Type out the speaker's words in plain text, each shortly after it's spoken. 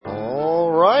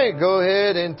right, go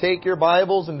ahead and take your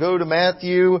Bibles and go to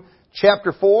Matthew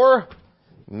chapter 4.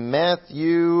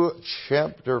 Matthew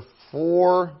chapter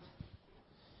 4.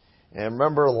 And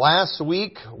remember, last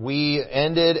week we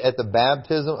ended at the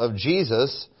baptism of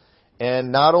Jesus.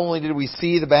 And not only did we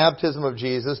see the baptism of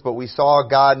Jesus, but we saw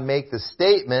God make the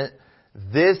statement,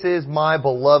 "This is my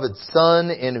beloved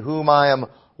Son in whom I am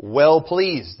well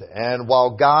pleased." And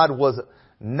while God was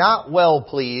not well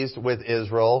pleased with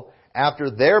Israel after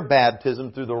their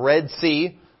baptism through the Red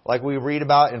Sea, like we read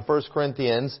about in 1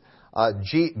 Corinthians,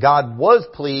 God was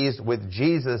pleased with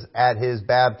Jesus at His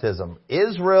baptism.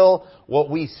 Israel, what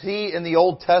we see in the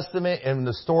Old Testament in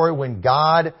the story when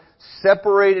God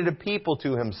separated a people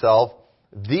to Himself,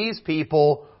 these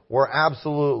people were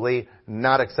absolutely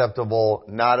not acceptable,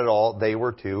 not at all. They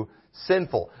were too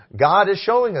sinful. God is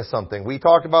showing us something. We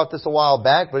talked about this a while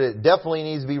back, but it definitely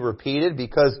needs to be repeated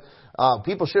because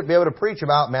people shouldn't be able to preach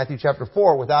about Matthew chapter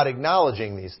 4 without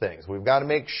acknowledging these things. We've got to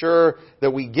make sure that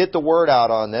we get the word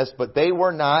out on this, but they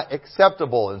were not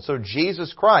acceptable. And so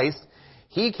Jesus Christ,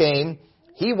 He came,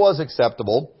 He was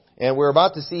acceptable, and we're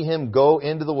about to see Him go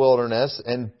into the wilderness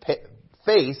and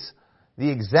face the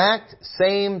exact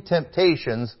same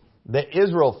temptations that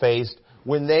Israel faced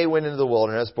when they went into the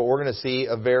wilderness, but we're going to see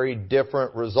a very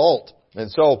different result. And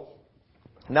so,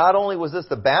 not only was this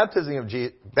the baptizing of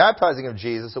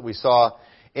Jesus that we saw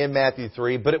in Matthew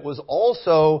 3, but it was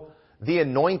also the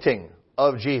anointing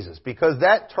of Jesus. Because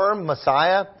that term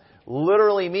Messiah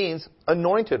literally means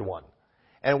anointed one.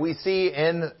 And we see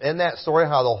in that story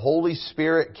how the Holy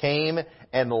Spirit came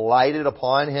and lighted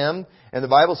upon Him. And the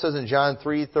Bible says in John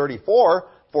 3:34,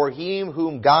 "For he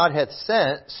whom God hath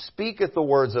sent speaketh the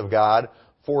words of God,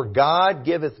 for God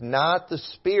giveth not the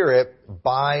Spirit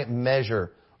by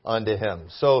measure unto him."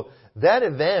 So that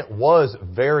event was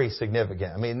very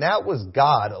significant. I mean, that was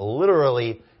God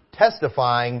literally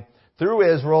testifying through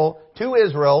Israel, to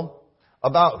Israel,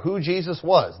 about who Jesus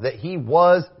was, that He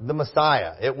was the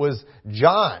Messiah. It was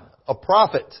John, a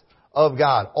prophet of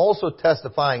God, also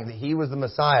testifying that He was the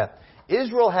Messiah.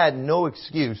 Israel had no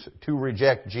excuse to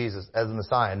reject Jesus as the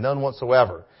Messiah, none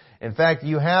whatsoever. In fact,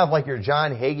 you have like your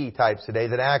John Hagee types today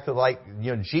that acted like,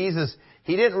 Jesus,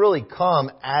 He didn't really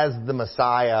come as the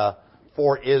Messiah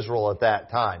for Israel at that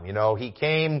time. He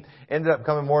ended up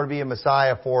coming more to be a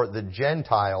Messiah for the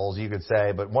Gentiles, you could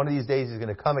say, but one of these days He's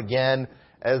going to come again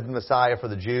as the Messiah for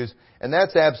the Jews, and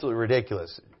that's absolutely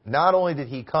ridiculous. Not only did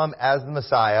He come as the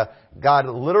Messiah, God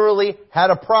literally had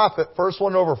a prophet, first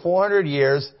one in over 400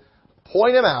 years,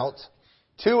 point Him out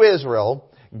to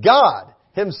Israel. God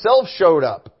Himself showed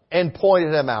up and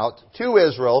pointed Him out to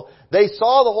Israel. They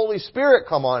saw the Holy Spirit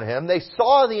come on Him. They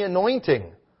saw the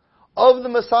anointing of the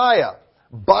Messiah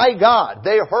by God.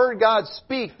 They heard God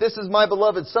speak, "This is my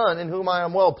beloved Son in whom I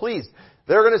am well pleased."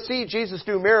 They're going to see Jesus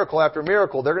do miracle after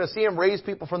miracle. They're going to see Him raise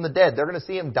people from the dead. They're going to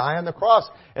see Him die on the cross.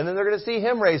 And then they're going to see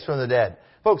Him raised from the dead.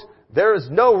 Folks, there is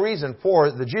no reason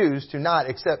for the Jews to not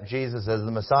accept Jesus as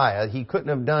the Messiah. He couldn't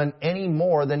have done any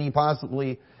more than He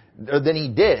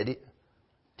did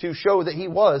to show that He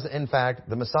was, in fact,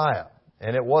 the Messiah.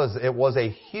 And it was a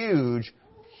huge,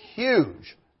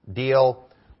 huge deal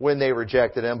when they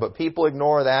rejected Him. But people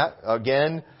ignore that,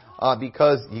 again,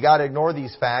 because you got to ignore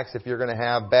these facts if you're going to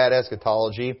have bad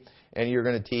eschatology and you're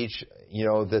going to teach,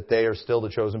 that they are still the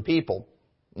chosen people.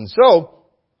 And so,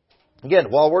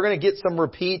 again, while we're going to get some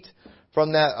repeat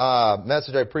from that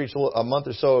message I preached a month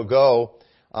or so ago,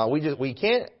 we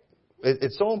can't.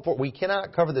 It's so important. We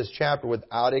cannot cover this chapter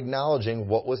without acknowledging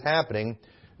what was happening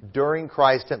during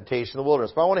Christ's temptation in the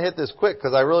wilderness. But I want to hit this quick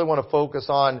because I really want to focus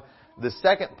on the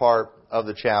second part of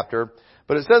the chapter.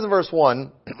 But it says in verse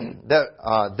 1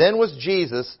 that then was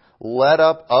Jesus led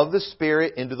up of the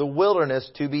Spirit into the wilderness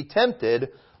to be tempted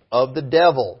of the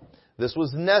devil. This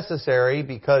was necessary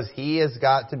because He has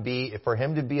got to be, for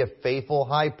Him to be a faithful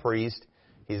high priest,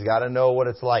 He's got to know what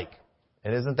it's like.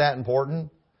 And isn't that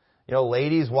important?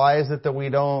 Ladies, why is it that we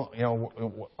don't,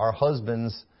 our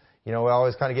husbands, we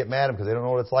always kind of get mad at them because they don't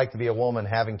know what it's like to be a woman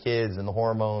having kids and the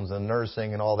hormones and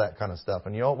nursing and all that kind of stuff.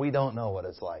 And we don't know what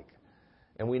it's like.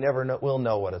 And we never will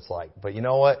know what it's like. But you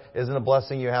know what? Isn't it a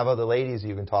blessing you have other ladies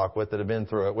you can talk with that have been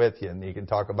through it with you. And you can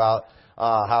talk about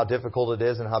how difficult it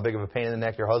is and how big of a pain in the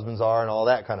neck your husbands are and all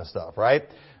that kind of stuff, right?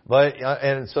 But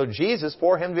and so Jesus,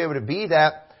 for Him to be able to be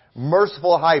that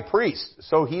merciful high priest,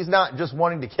 so He's not just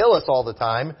wanting to kill us all the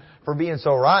time for being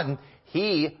so rotten.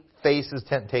 He faces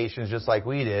temptations just like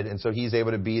we did, and so He's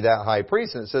able to be that high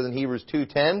priest. And it says in Hebrews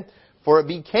 2:10, "For it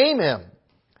became Him,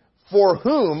 for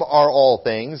whom are all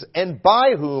things, and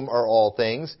by whom are all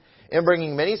things, in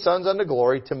bringing many sons unto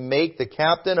glory, to make the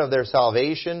captain of their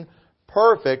salvation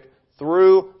perfect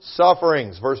through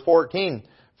sufferings." Verse 14,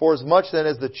 For as much then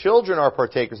as the children are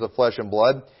partakers of flesh and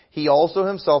blood, he also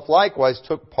himself likewise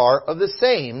took part of the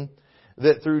same,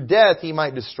 that through death he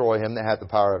might destroy him that hath the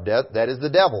power of death, that is the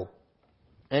devil,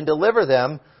 and deliver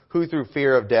them who through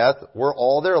fear of death were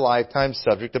all their lifetime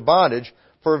subject to bondage.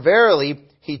 For verily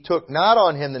he took not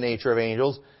on him the nature of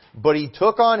angels, but he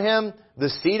took on him the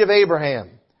seed of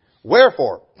Abraham.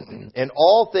 Wherefore, in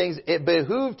all things it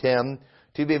behooved him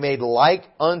to be made like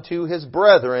unto his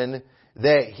brethren,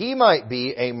 that he might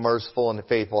be a merciful and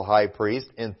faithful high priest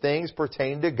in things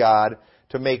pertaining to God,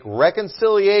 to make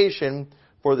reconciliation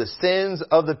for the sins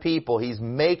of the people. He's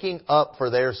making up for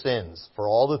their sins, for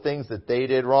all the things that they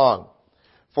did wrong.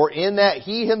 For in that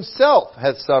he himself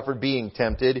hath suffered being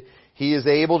tempted, he is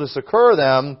able to succor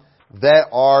them that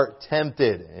are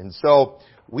tempted. And so,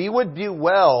 we would do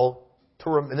well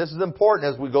to, and this is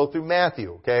important as we go through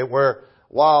Matthew, okay, where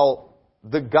while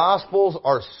the Gospels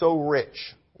are so rich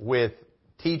with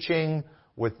teaching,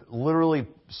 with literally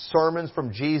sermons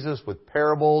from Jesus, with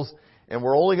parables, and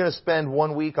we're only going to spend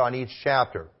 1 week on each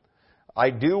chapter.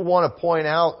 I do want to point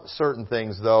out certain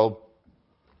things, though,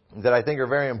 that I think are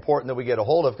very important that we get a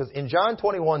hold of, because in John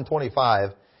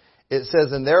 21:25, it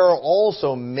says, And there are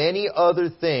also many other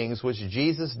things which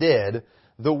Jesus did,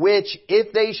 the which,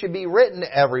 if they should be written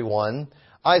to everyone,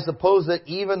 I suppose that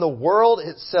even the world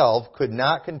itself could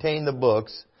not contain the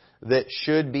books that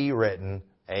should be written.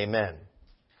 Amen.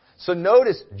 So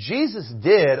notice, Jesus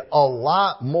did a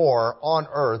lot more on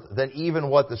earth than even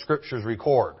what the Scriptures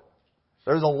record.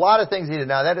 There's a lot of things He did.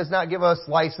 Now, that does not give us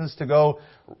license to go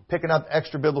picking up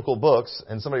extra biblical books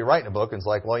and somebody writing a book and it's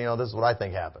like, well, this is what I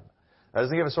think happened. That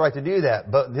doesn't give us the right to do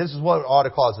that, but this is what it ought to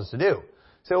cause us to do.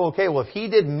 Say, okay, well, if He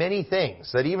did many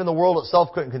things that even the world itself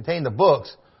couldn't contain the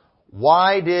books,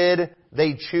 why did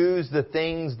they choose the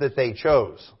things that they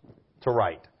chose to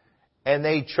write? And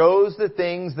they chose the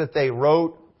things that they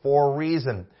wrote for a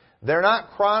reason. They're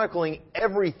not chronicling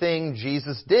everything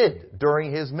Jesus did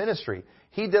during His ministry.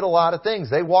 He did a lot of things.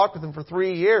 They walked with Him for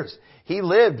 3 years. He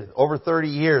lived over 30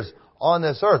 years on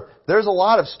this earth. There's a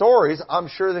lot of stories, I'm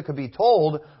sure, that could be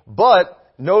told,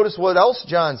 but notice what else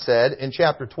John said in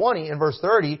chapter 20 and verse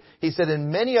 30. He said,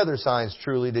 And many other signs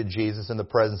truly did Jesus in the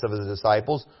presence of His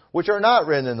disciples, which are not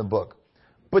written in the book.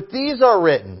 But these are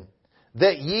written,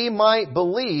 that ye might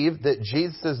believe that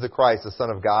Jesus is the Christ, the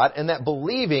Son of God, and that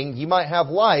believing ye might have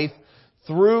life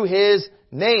through His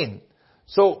name.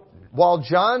 So, while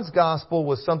John's Gospel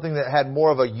was something that had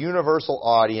more of a universal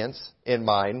audience in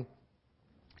mind,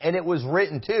 and it was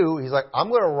written too, he's like, I'm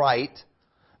going to write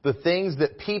the things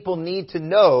that people need to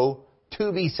know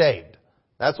to be saved.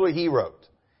 That's what he wrote.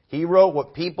 He wrote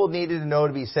what people needed to know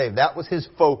to be saved. That was his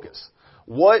focus.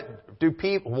 What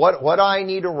I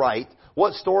need to write,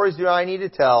 what stories do I need to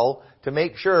tell to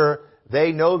make sure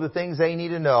they know the things they need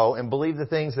to know and believe the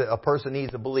things that a person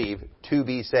needs to believe to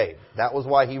be saved. That was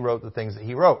why he wrote the things that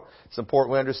he wrote. It's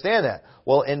important we understand that.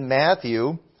 Well, in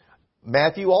Matthew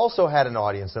also had an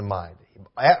audience in mind.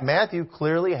 Matthew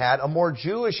clearly had a more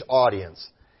Jewish audience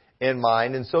in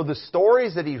mind. And so the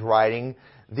stories that he's writing,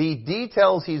 the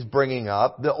details he's bringing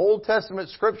up, the Old Testament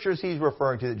scriptures he's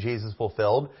referring to that Jesus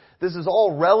fulfilled, this is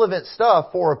all relevant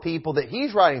stuff for people that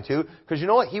he's writing to, because you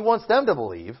know what? He wants them to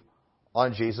believe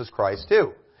on Jesus Christ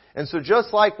too. And so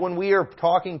just like when we are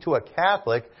talking to a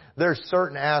Catholic, there's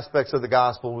certain aspects of the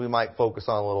gospel we might focus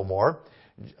on a little more.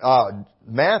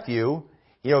 Matthew,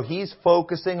 he's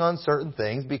focusing on certain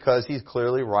things because he's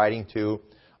clearly writing to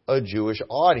a Jewish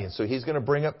audience. So he's going to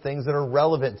bring up things that are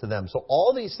relevant to them. So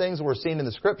all these things we're seeing in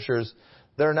the scriptures,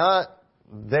 they're not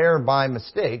there by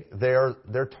mistake. They're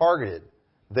targeted.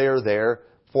 They're there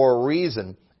for a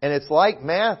reason. And it's like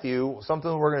Matthew,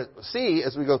 something we're going to see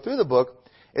as we go through the book,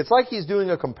 it's like he's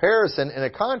doing a comparison and a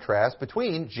contrast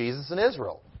between Jesus and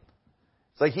Israel.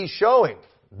 It's like he's showing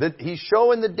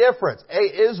the difference.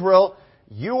 Hey, Israel,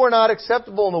 you were not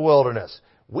acceptable in the wilderness.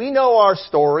 We know our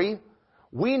story.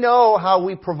 We know how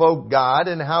we provoked God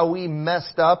and how we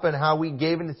messed up and how we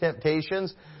gave into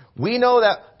temptations. We know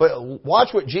that, but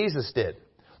watch what Jesus did.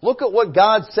 Look at what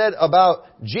God said about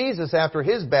Jesus after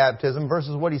His baptism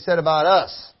versus what He said about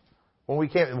us. When we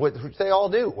came, which they all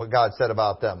knew what God said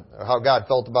about them, or how God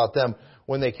felt about them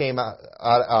when they came out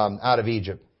of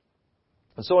Egypt.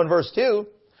 And so in verse 2, it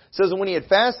says, And when he had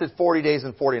fasted 40 days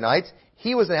and 40 nights,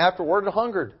 he was afterward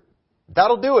hungered.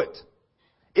 That'll do it.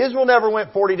 Israel never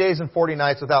went 40 days and 40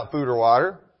 nights without food or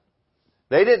water.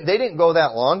 They didn't go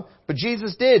that long, but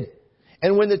Jesus did.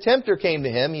 And when the tempter came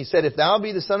to him, he said, If thou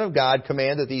be the Son of God,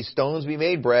 command that these stones be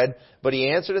made bread. But he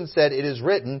answered and said, It is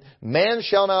written, Man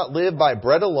shall not live by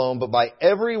bread alone, but by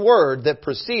every word that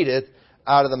proceedeth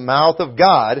out of the mouth of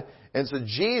God. And so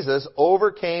Jesus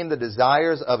overcame the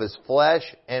desires of his flesh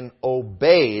and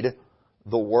obeyed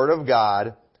the Word of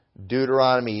God.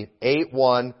 Deuteronomy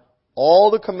 8:1.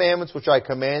 All the commandments which I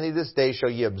command thee this day shall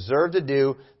ye observe to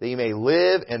do, that ye may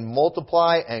live and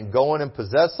multiply and go in and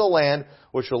possess the land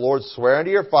which the Lord sware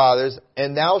unto your fathers.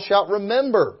 And thou shalt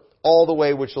remember all the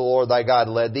way which the Lord thy God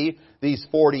led thee these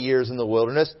 40 years in the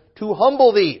wilderness, to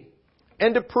humble thee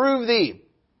and to prove thee,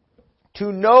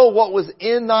 to know what was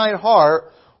in thine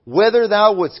heart, whether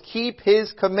thou wouldst keep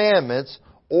his commandments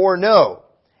or no.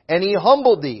 And he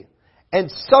humbled thee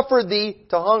and suffered thee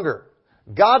to hunger.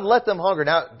 God let them hunger.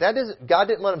 Now, God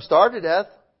didn't let them starve to death,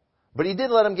 but He did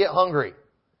let them get hungry.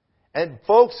 And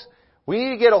folks, we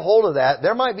need to get a hold of that.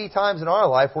 There might be times in our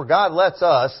life where God lets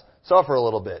us suffer a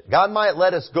little bit. God might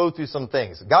let us go through some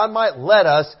things. God might let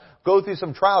us go through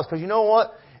some trials. Because you know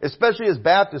what? Especially as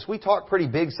Baptists, we talk pretty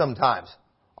big sometimes.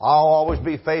 I'll always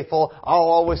be faithful. I'll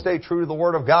always stay true to the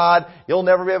Word of God. You'll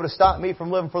never be able to stop me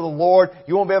from living for the Lord.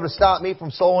 You won't be able to stop me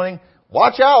from soul winning.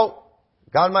 Watch out.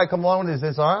 God might come along and say,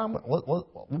 all right,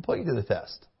 we'll put you to the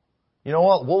test. You know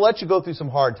what? We'll let you go through some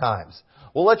hard times.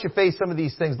 We'll let you face some of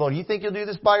these things. Lord, you think you'll do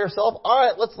this by yourself? All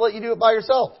right, let's let you do it by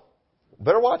yourself.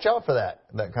 Better watch out for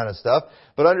that kind of stuff.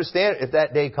 But understand, if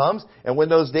that day comes, and when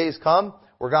those days come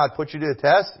where God puts you to the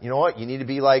test, you know what? You need to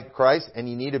be like Christ, and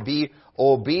you need to be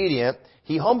obedient.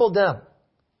 He humbled them.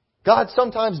 God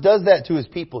sometimes does that to His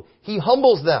people. He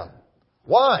humbles them.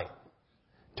 Why?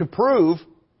 To prove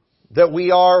that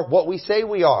we are what we say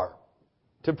we are.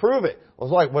 To prove it. Well,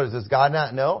 it's like, what is this, God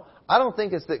not know? I don't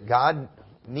think it's that God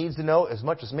needs to know as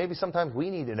much as maybe sometimes we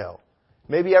need to know.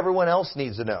 Maybe everyone else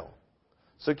needs to know.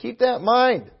 So keep that in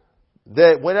mind.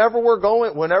 That whenever you're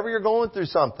going through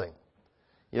something,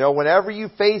 whenever you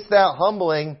face that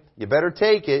humbling, you better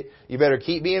take it. You better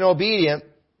keep being obedient.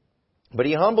 But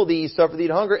He humbled thee, He suffered thee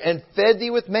to hunger, and fed thee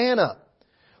with manna,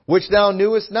 which thou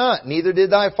knewest not, neither did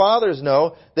thy fathers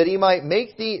know, that He might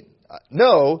make thee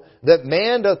know that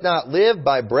man doth not live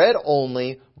by bread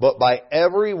only, but by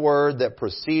every word that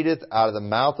proceedeth out of the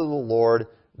mouth of the Lord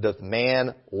doth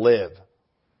man live.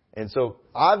 And so,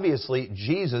 obviously,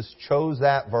 Jesus chose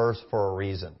that verse for a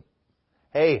reason.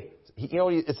 Hey,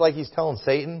 it's like He's telling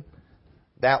Satan,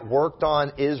 that worked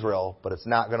on Israel, but it's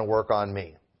not going to work on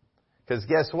me. Because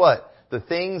guess what? The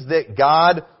things that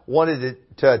God wanted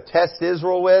to test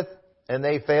Israel with, and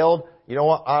they failed, you know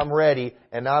what? I'm ready.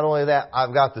 And not only that,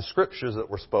 I've got the scriptures that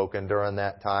were spoken during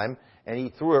that time. And He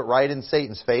threw it right in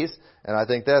Satan's face. And I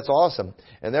think that's awesome.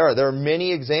 And there are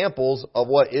many examples of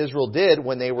what Israel did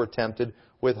when they were tempted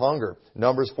with hunger.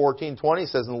 Numbers 14:20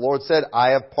 says, and the Lord said, I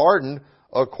have pardoned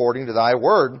according to thy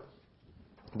word.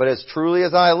 But as truly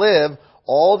as I live,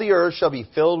 all the earth shall be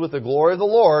filled with the glory of the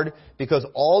Lord, because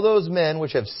all those men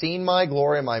which have seen my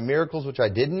glory and my miracles which I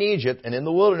did in Egypt and in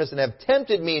the wilderness, and have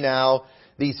tempted me now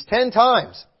these 10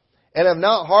 times, and have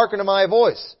not hearkened to my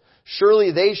voice,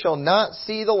 surely they shall not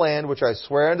see the land which I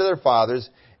swear unto their fathers,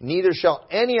 neither shall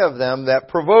any of them that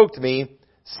provoked me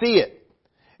see it.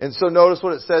 And so notice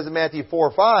what it says in Matthew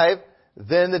 4:5.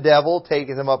 Then the devil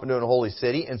taketh him up into an holy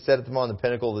city, and setteth him on the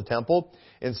pinnacle of the temple,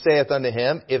 and saith unto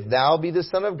him, If thou be the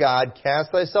Son of God,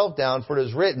 cast thyself down, for it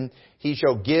is written, He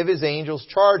shall give His angels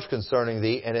charge concerning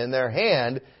thee, and in their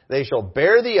hand they shall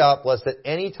bear thee up, lest at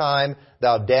any time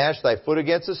thou dash thy foot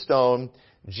against a stone.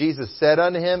 Jesus said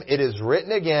unto him, It is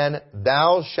written again,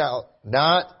 Thou shalt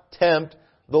not tempt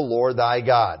the Lord thy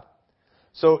God.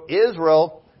 So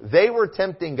Israel, they were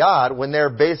tempting God when they're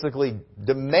basically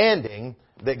demanding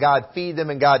that God feed them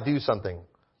and God do something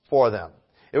for them.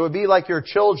 It would be like your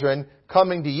children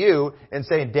coming to you and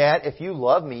saying, Dad, if you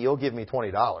love me, you'll give me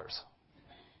 $20.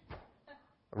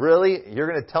 Really? You're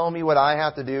going to tell me what I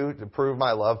have to do to prove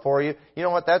my love for you? You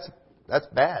know what? That's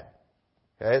bad.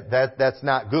 Okay? That's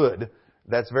not good.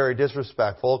 That's very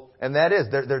disrespectful. And that is,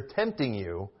 they're tempting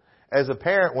you as a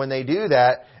parent when they do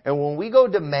that. And when we go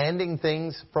demanding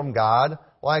things from God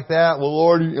like that, well,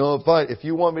 Lord, fine, if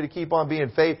you want me to keep on being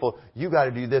faithful, you got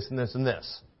to do this and this and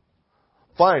this.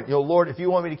 Fine, Lord, if you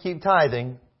want me to keep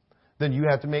tithing, then you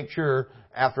have to make sure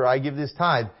after I give this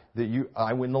tithe that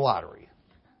I win the lottery.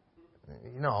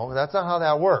 That's not how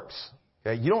that works.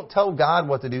 Okay? You don't tell God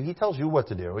what to do. He tells you what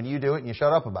to do, and you do it and you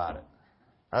shut up about it.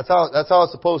 That's how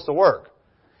it's supposed to work.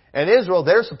 And Israel,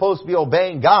 they're supposed to be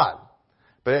obeying God.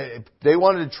 But they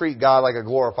wanted to treat God like a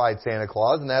glorified Santa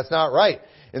Claus, and that's not right.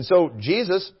 And so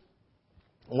Jesus,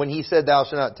 when He said, Thou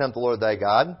shalt not tempt the Lord thy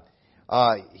God,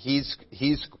 he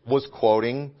was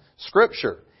quoting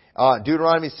Scripture.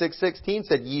 Deuteronomy 6:16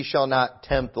 said, Ye shall not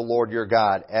tempt the Lord your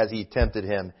God as ye tempted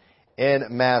Him in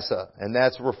Massah. And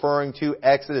that's referring to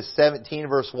Exodus 17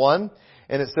 verse 1.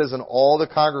 And it says, and all the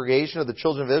congregation of the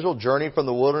children of Israel journeyed from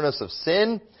the wilderness of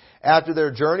Sin after their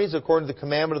journeys according to the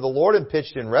commandment of the Lord, and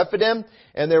pitched in Rephidim,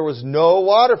 and there was no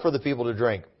water for the people to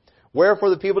drink. Wherefore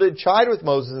the people did chide with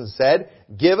Moses and said,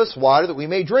 Give us water that we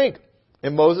may drink.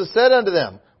 And Moses said unto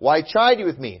them, Why chide ye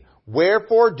with me?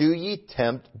 Wherefore do ye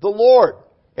tempt the Lord?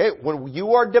 Okay, when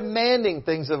you are demanding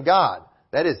things of God,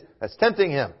 that's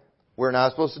tempting Him. We're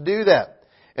not supposed to do that.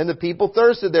 And the people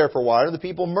thirsted there for water, and the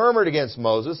people murmured against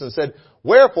Moses and said,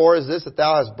 Wherefore is this that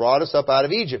thou hast brought us up out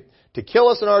of Egypt, to kill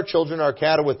us and our children and our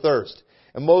cattle with thirst?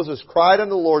 And Moses cried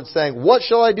unto the Lord, saying, What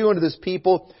shall I do unto this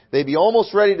people? They be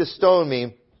almost ready to stone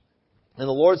me. And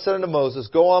the Lord said unto Moses,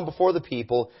 Go on before the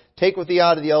people, take with thee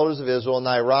out of the elders of Israel, and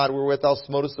thy rod wherewith thou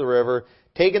smotest the river,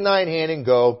 take in thine hand and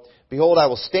go. Behold, I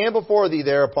will stand before thee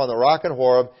there upon the rock in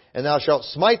Horeb, and thou shalt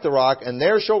smite the rock, and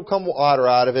there shall come water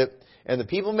out of it, and the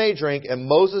people may drink. And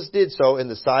Moses did so in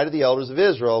the sight of the elders of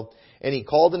Israel. And he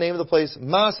called the name of the place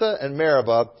Massah and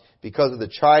Meribah, because of the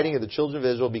chiding of the children of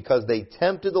Israel, because they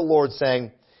tempted the Lord,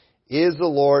 saying, Is the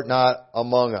Lord not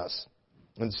among us?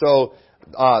 And so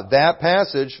that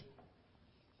passage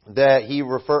that he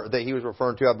was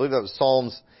referring to, I believe that was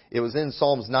Psalms. It was in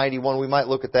Psalms 91. We might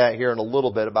look at that here in a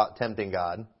little bit about tempting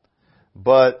God.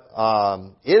 But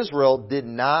Israel did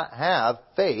not have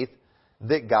faith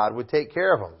that God would take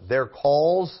care of them. Their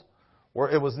calls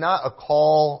it was not a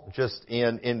call just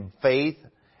in faith.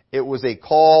 It was a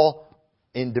call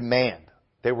in demand.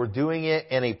 They were doing it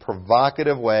in a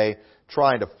provocative way,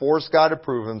 trying to force God to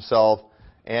prove Himself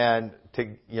and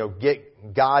to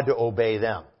get God to obey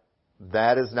them.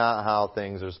 That is not how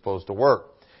things are supposed to work.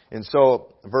 And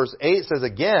so, verse 8 says,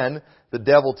 Again, the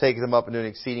devil taketh him up into an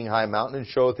exceeding high mountain, and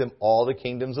showeth him all the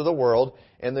kingdoms of the world,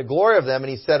 and the glory of them. And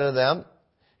he said unto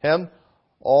him,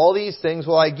 All these things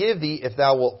will I give thee, if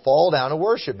thou wilt fall down and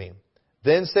worship me.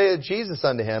 Then saith Jesus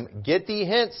unto him, Get thee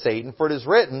hence, Satan, for it is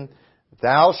written,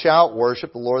 Thou shalt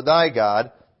worship the Lord thy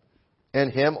God,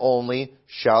 and Him only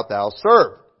shalt thou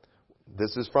serve.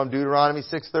 This is from Deuteronomy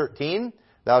 6:13.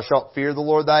 Thou shalt fear the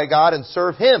Lord thy God, and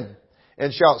serve Him,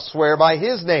 and shalt swear by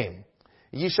His name.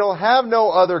 Ye shall have no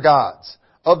other gods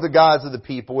of the gods of the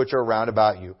people which are round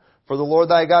about you. For the Lord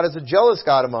thy God is a jealous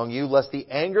God among you, lest the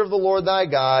anger of the Lord thy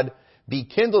God be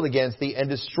kindled against thee, and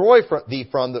destroy thee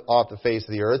from off the face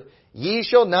of the earth. Ye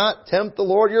shall not tempt the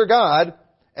Lord your God,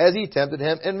 as ye tempted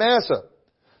Him in Massah.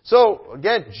 So,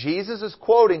 again, Jesus is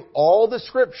quoting all the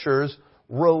Scriptures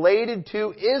related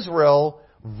to Israel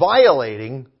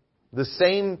violating the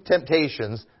same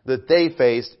temptations that they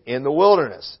faced in the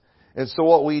wilderness. And so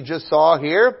what we just saw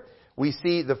here, we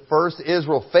see the first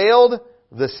Israel failed,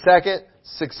 the second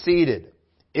succeeded.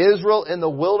 Israel in the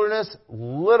wilderness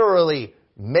literally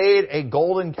made a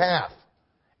golden calf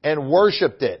and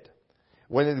worshipped it.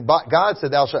 When God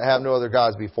said, Thou shalt have no other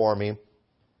gods before me.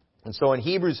 And so in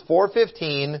Hebrews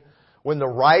 4:15, when the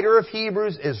writer of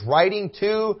Hebrews is writing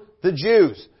to the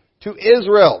Jews, to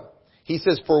Israel, he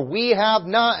says, For we have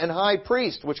not an high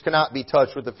priest which cannot be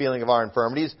touched with the feeling of our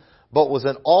infirmities, but was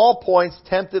in all points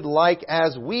tempted like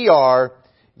as we are,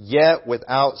 yet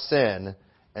without sin.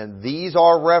 And these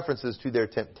are references to their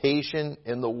temptation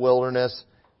in the wilderness.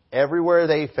 Everywhere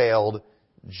they failed,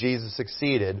 Jesus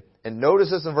succeeded. And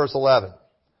notice this in verse 11.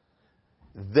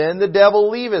 Then the devil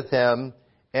leaveth him,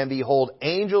 and behold,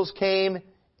 angels came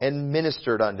and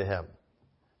ministered unto him.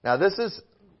 Now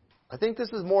I think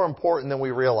this is more important than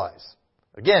we realize.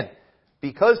 Again,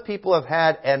 because people have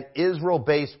had an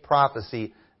Israel-based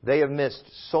prophecy, they have missed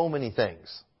so many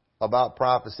things about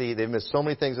prophecy. They've missed so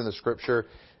many things in the Scripture.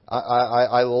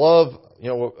 I love,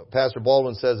 what Pastor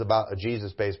Baldwin says about a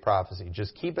Jesus-based prophecy.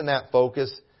 Just keeping that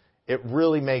focus, it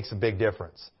really makes a big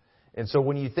difference. And so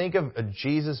when you think of a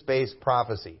Jesus-based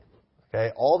prophecy,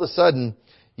 okay, all of a sudden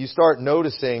you start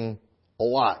noticing a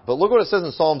lot. But look what it says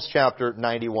in Psalms chapter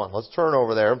 91. Let's turn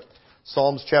over there.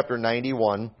 Psalms chapter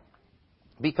 91.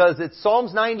 Because it's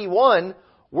Psalms 91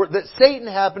 that Satan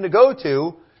happened to go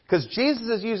to, because Jesus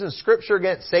is using Scripture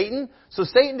against Satan. So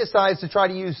Satan decides to try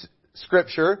to use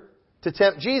Scripture to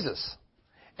tempt Jesus.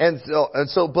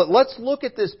 But let's look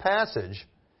at this passage,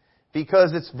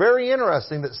 because it's very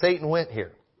interesting that Satan went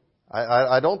here.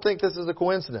 I don't think this is a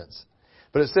coincidence.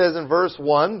 But it says in verse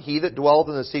 1, He that dwelleth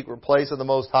in the secret place of the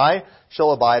Most High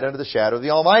shall abide under the shadow of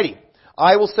the Almighty.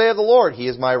 I will say of the Lord, He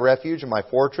is my refuge and my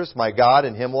fortress, my God,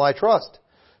 in Him will I trust.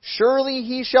 Surely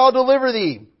He shall deliver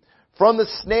thee from the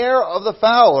snare of the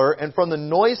fowler and from the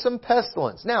noisome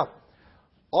pestilence. Now,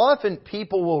 often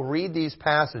people will read these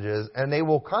passages and they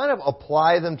will kind of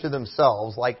apply them to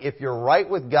themselves. Like, if you're right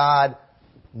with God,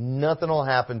 nothing will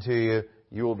happen to you.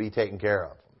 You will be taken care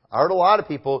of. I heard a lot of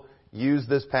people use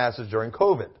this passage during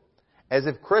COVID. as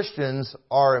if Christians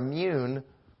are immune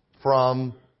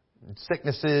from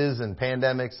sicknesses and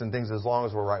pandemics and things as long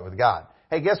as we're right with God.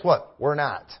 Hey, guess what? We're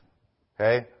not.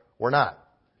 Okay? We're not.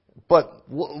 But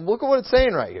look at what it's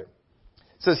saying right here.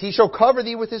 It says, He shall cover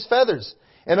thee with His feathers,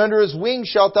 and under His wings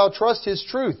shalt thou trust. His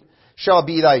truth shall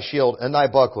be thy shield and thy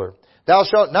buckler. Thou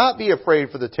shalt not be afraid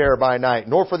for the terror by night,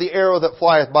 nor for the arrow that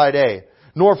flieth by day,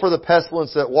 nor for the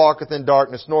pestilence that walketh in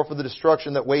darkness, nor for the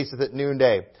destruction that wasteth at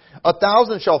noonday.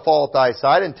 1,000 shall fall at thy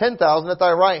side, and 10,000 at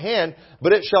thy right hand,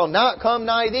 but it shall not come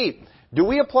nigh thee. Do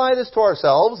we apply this to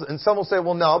ourselves? And some will say,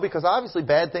 well, no, because obviously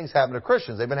bad things happen to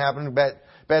Christians. They've been happening, bad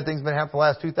things have been happening for the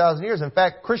last 2,000 years. In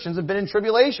fact, Christians have been in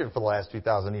tribulation for the last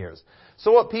 2,000 years.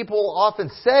 So what people often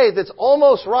say that's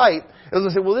almost right is they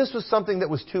say, well, this was something that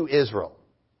was to Israel.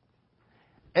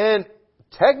 And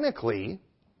technically,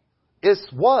 this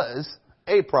was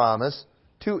a promise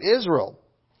to Israel.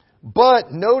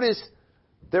 But notice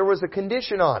there was a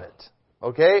condition on it.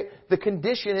 Okay? The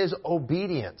condition is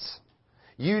obedience.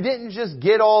 You didn't just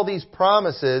get all these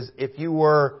promises if you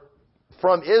were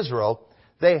from Israel.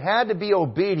 They had to be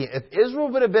obedient. If Israel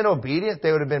would have been obedient,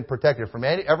 they would have been protected from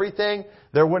everything.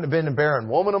 There wouldn't have been a barren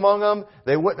woman among them.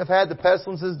 They wouldn't have had the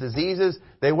pestilences, diseases.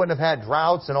 They wouldn't have had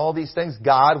droughts and all these things.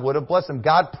 God would have blessed them.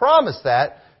 God promised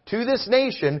that to this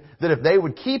nation, that if they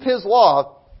would keep His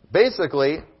law,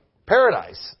 basically,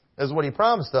 paradise is what He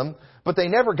promised them. But they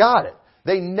never got it.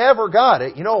 They never got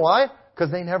it. You know why?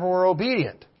 Because they never were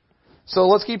obedient. So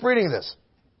let's keep reading this.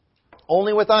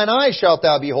 Only with thine eyes shalt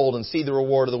thou behold and see the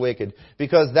reward of the wicked,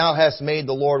 because thou hast made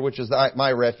the Lord, which is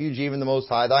my refuge, even the Most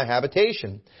High, thy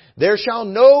habitation. There shall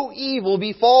no evil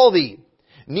befall thee,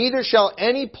 neither shall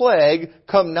any plague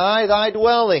come nigh thy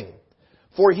dwelling.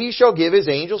 For He shall give His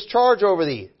angels charge over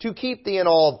thee, to keep thee in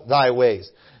all thy ways.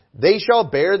 They shall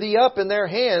bear thee up in their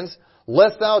hands,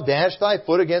 lest thou dash thy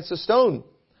foot against a stone.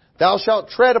 Thou shalt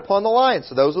tread upon the lion.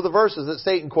 So those are the verses that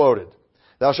Satan quoted.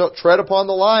 Thou shalt tread upon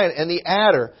the lion and the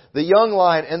adder, the young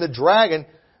lion and the dragon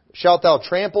shalt thou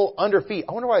trample under feet.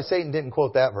 I wonder why Satan didn't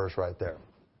quote that verse right there.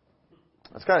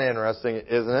 That's kind of interesting,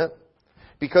 isn't it?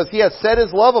 Because He hath set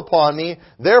His love upon me,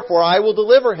 therefore I will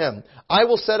deliver him. I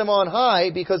will set him on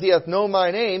high, because he hath known my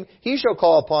name. He shall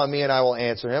call upon me, and I will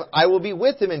answer him. I will be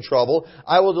with him in trouble.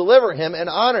 I will deliver him and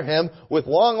honor him. With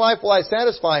long life will I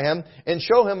satisfy him and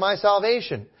show him my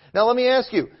salvation. Now let me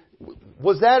ask you,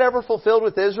 was that ever fulfilled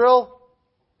with Israel?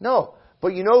 No. But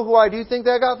you know who I do think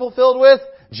that got fulfilled with?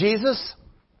 Jesus.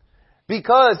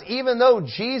 Because even though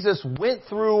Jesus went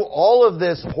through all of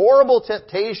this horrible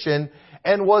temptation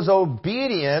and was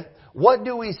obedient, what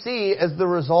do we see as the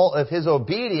result of His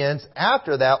obedience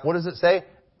after that? What does it say?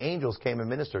 Angels came and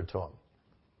ministered to Him.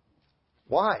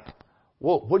 Why?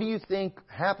 Well, what do you think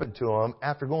happened to Him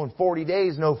after going 40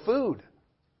 days no food?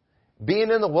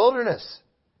 Being in the wilderness.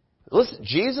 Listen,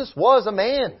 Jesus was a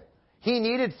man. He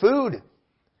needed food.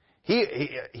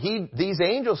 These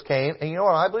angels came, and you know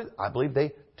what I believe? I believe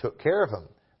they took care of Him.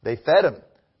 They fed Him.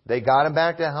 They got Him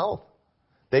back to health.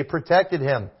 They protected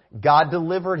Him. God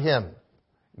delivered Him.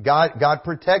 God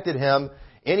protected Him.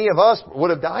 Any of us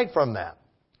would have died from that.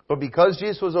 But because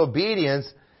Jesus was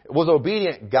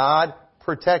obedient, God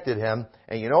protected Him.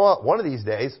 And you know what? One of these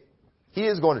days, He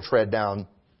is going to tread down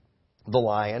the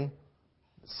lion.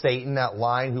 Satan, that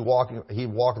lion he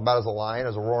walked about as a lion,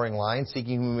 as a roaring lion,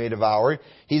 seeking whom he may devour.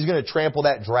 He's going to trample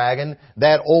that dragon,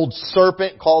 that old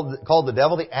serpent called the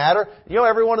devil, the adder. You know,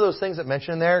 every one of those things that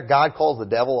mentioned there, God calls the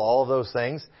devil all of those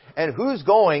things. And who's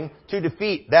going to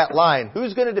defeat that lion?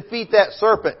 Who's going to defeat that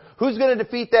serpent? Who's going to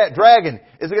defeat that dragon?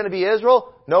 Is it going to be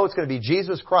Israel? No, it's going to be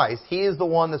Jesus Christ. He is the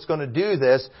one that's going to do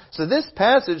this. So this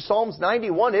passage, Psalms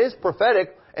 91, is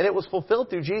prophetic, and it was fulfilled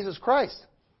through Jesus Christ.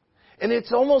 And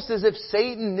it's almost as if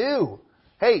Satan knew,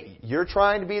 hey, you're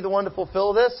trying to be the one to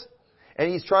fulfill this?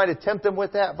 And he's trying to tempt them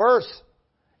with that verse.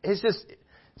 It's just,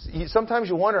 sometimes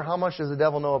you wonder how much does the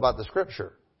devil know about the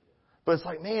Scripture. But it's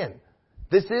like, man,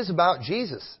 this is about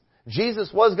Jesus. Jesus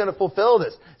was going to fulfill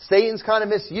this. Satan's kind of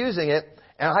misusing it.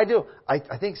 And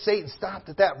I think Satan stopped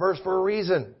at that verse for a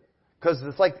reason. Because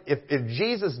it's like, if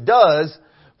Jesus does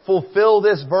fulfill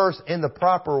this verse in the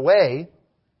proper way,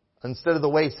 instead of the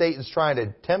way Satan's trying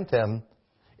to tempt him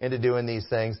into doing these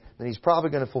things, then he's probably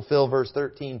going to fulfill verse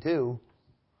 13 too,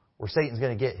 where Satan's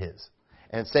going to get his.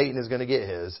 And Satan is going to get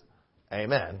his.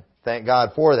 Amen. Thank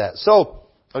God for that. So,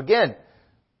 again,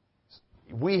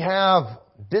 we have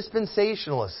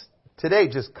dispensationalists today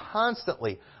just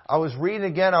constantly. I was reading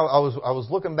again, I was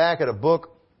looking back at a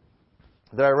book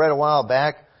that I read a while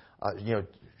back,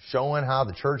 showing how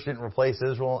the church didn't replace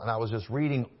Israel. And I was just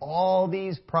reading all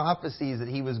these prophecies that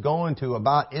he was going to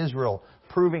about Israel,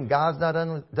 proving God's not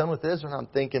done with Israel. And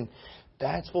I'm thinking,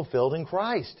 that's fulfilled in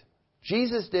Christ.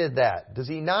 Jesus did that. Does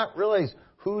he not realize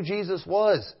who Jesus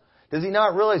was? Does he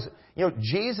not realize,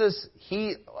 Jesus,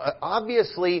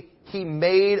 obviously, he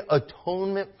made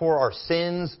atonement for our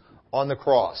sins on the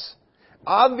cross.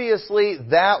 Obviously,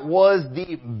 that was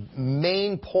the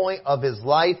main point of his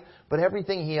life, but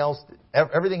everything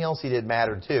else he did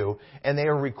mattered too, and they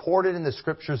are recorded in the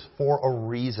Scriptures for a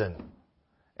reason.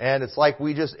 And it's like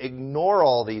we just ignore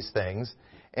all these things,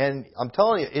 and I'm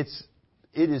telling you,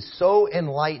 it is so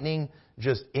enlightening.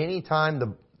 Just any time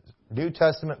the New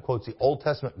Testament quotes the Old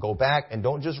Testament, go back and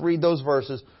don't just read those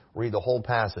verses, read the whole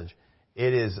passage.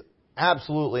 It is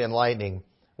absolutely enlightening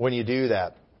when you do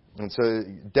that. And so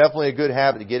definitely a good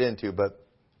habit to get into. But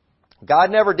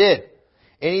God never did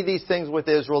any of these things with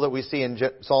Israel that we see in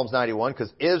Psalms 91,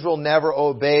 because Israel never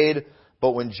obeyed.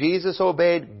 But when Jesus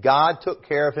obeyed, God took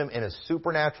care of him in a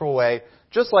supernatural way,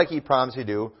 just like he promised to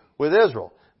do with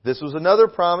Israel. This was another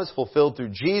promise fulfilled through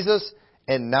Jesus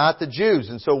and not the Jews.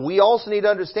 And so we also need to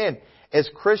understand, as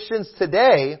Christians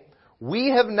today, we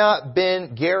have not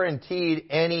been guaranteed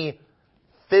any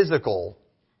physical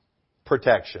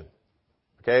protection.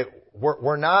 Okay?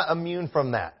 We're not immune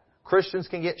from that. Christians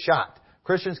can get shot.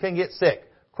 Christians can get sick.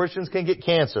 Christians can get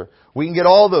cancer. We can get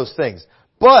all those things.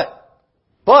 But,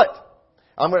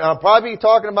 I'll probably be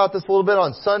talking about this a little bit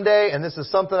on Sunday, and this is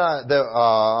something I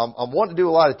want to do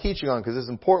a lot of teaching on, because it's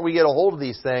important we get a hold of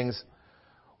these things.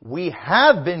 We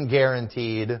have been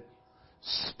guaranteed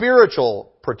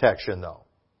spiritual protection, though.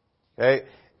 Okay?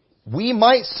 We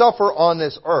might suffer on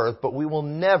this earth, but we will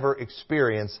never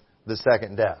experience the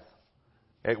second death.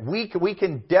 Okay? We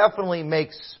can definitely make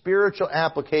spiritual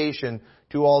application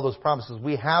to all those promises.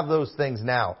 We have those things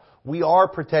now. We are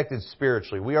protected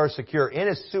spiritually. We are secure in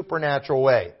a supernatural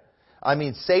way. I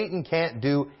mean, Satan can't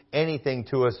do anything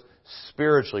to us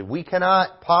spiritually. We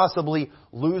cannot possibly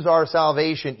lose our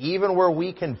salvation, even where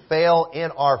we can fail in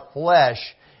our flesh.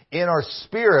 In our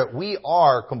spirit, we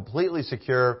are completely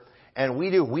secure, and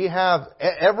we have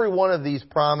every one of these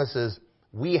promises.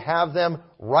 We have them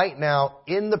right now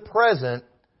in the present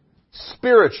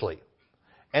spiritually.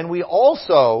 And we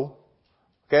also,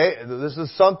 this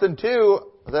is something too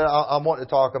that I want to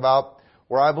talk about,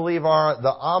 where I believe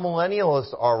the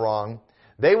amillennialists are wrong.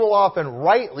 They will often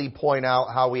rightly point out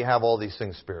how we have all these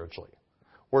things spiritually.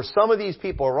 Where some of these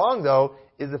people are wrong, though,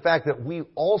 is the fact that we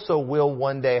also will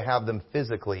one day have them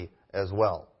physically as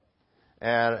well.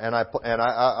 And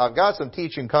I've got some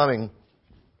teaching coming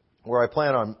where I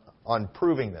plan on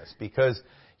proving this, because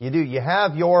you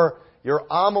have your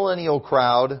amillennial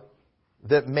crowd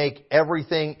that make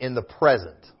everything in the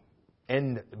present.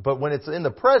 But when it's in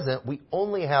the present, we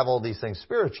only have all these things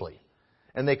spiritually.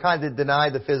 And they kind of deny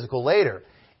the physical later.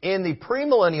 In the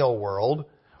premillennial world,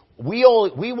 we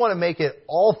want to make it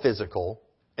all physical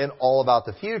and all about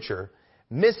the future,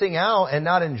 missing out and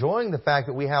not enjoying the fact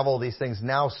that we have all these things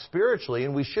now spiritually,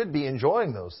 and we should be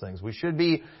enjoying those things. We should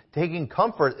be taking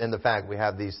comfort in the fact we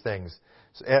have these things,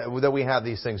 that we have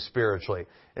these things spiritually.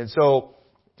 And so,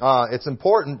 it's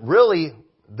important, really,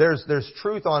 there's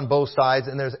truth on both sides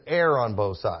and there's error on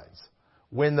both sides.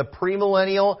 When the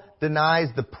premillennial denies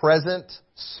the present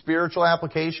spiritual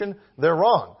application, they're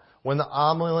wrong. When the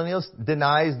amillennialist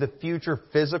denies the future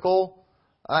physical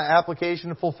application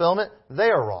and fulfillment, they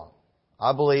are wrong.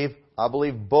 I believe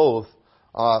both.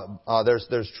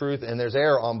 There's truth and there's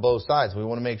error on both sides. We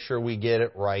want to make sure we get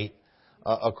it right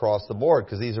across the board,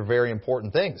 because these are very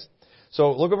important things.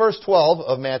 So look at verse 12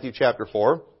 of Matthew chapter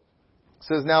 4. It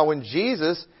says, "Now when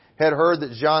Jesus had heard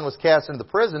that John was cast into the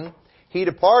prison, he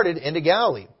departed into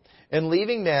Galilee. And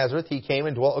leaving Nazareth, he came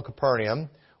and dwelt at Capernaum,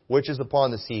 which is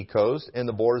upon the sea coast, in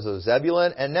the borders of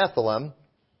Zebulun and Nephthalim,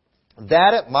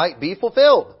 that it might be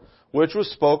fulfilled, which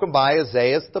was spoken by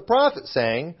Isaiah the prophet,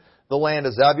 saying, the land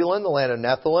of Zebulun, the land of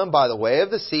Nephthalim, by the way of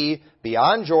the sea,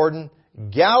 beyond Jordan,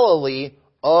 Galilee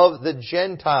of the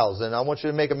Gentiles." And I want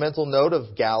you to make a mental note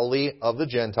of Galilee of the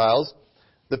Gentiles.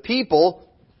 "The people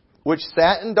which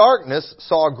sat in darkness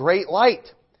saw a great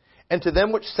light. And to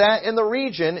them which sat in the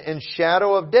region in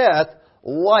shadow of death,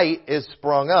 light is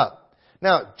sprung up."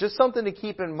 Now, just something to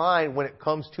keep in mind when it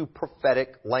comes to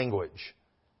prophetic language.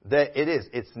 That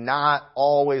it's not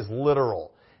always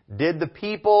literal. Did the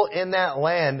people in that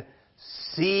land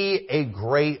see a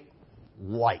great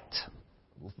light,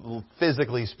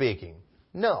 physically speaking?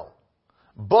 No.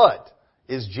 But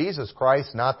is Jesus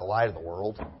Christ not the light of the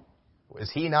world? Is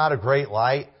He not a great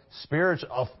light?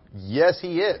 Spiritual? Yes,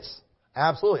 He is.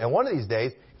 Absolutely. And one of these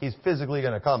days, He's physically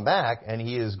going to come back, and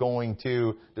He is going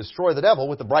to destroy the devil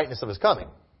with the brightness of His coming.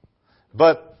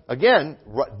 But again,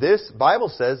 this Bible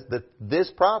says that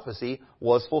this prophecy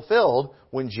was fulfilled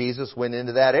when Jesus went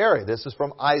into that area. This is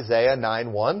from Isaiah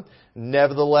 9:1.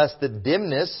 Nevertheless, the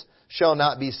dimness shall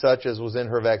not be such as was in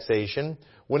her vexation,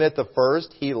 when at the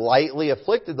first he lightly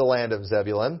afflicted the land of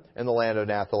Zebulun and the land of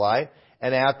Naphtali,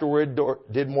 and afterward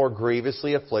did more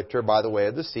grievously afflict her by the way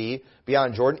of the sea,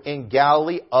 beyond Jordan, in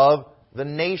Galilee of the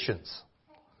nations.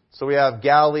 So we have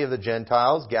Galilee of the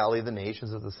Gentiles, Galilee of the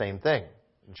nations is the same thing.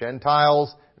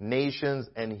 Gentiles, nations,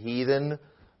 and heathen,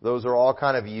 those are all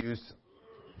kind of used,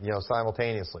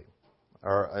 simultaneously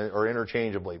or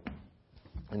interchangeably.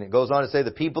 And it goes on to say,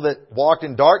 the people that walked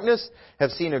in darkness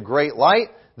have seen a great light.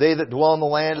 They that dwell in the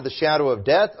land of the shadow of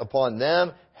death, upon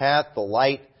them hath the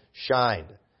light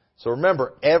shined. So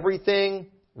remember, everything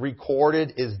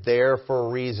recorded is there for a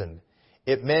reason.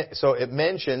 It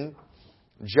mentioned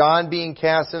John being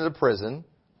cast into prison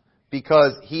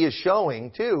because he is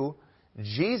showing, too,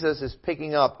 Jesus is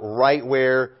picking up right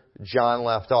where John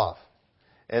left off.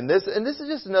 And this is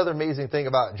just another amazing thing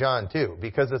about John, too,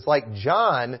 because it's like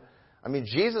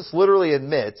Jesus literally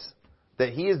admits that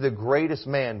he is the greatest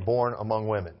man born among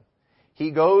women.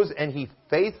 He goes and he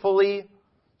faithfully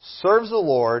serves the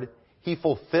Lord. He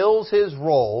fulfills his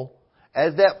role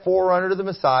as that forerunner to the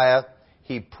Messiah.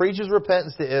 He preaches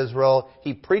repentance to Israel.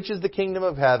 He preaches the kingdom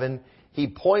of heaven. He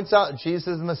points out Jesus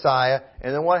is the Messiah.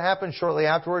 And then what happens shortly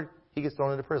afterward? He gets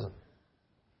thrown into prison.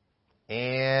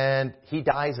 And he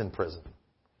dies in prison.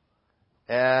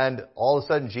 And all of a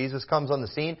sudden Jesus comes on the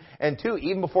scene. And two,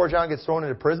 even before John gets thrown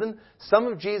into prison, some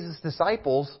of Jesus'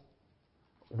 disciples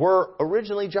were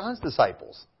originally John's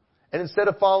disciples. And instead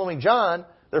of following John,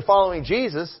 they're following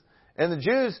Jesus. And the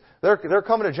Jews, they're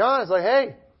coming to John. It's like,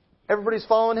 hey, everybody's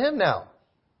following him now.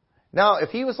 Now, if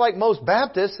he was like most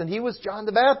Baptists and he was John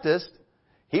the Baptist,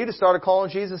 he'd have started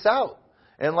calling Jesus out.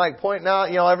 And pointing out,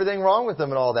 everything wrong with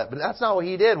him and all that. But that's not what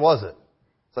he did, was it?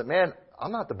 It's like, man,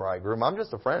 I'm not the bridegroom. I'm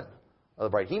just a friend of the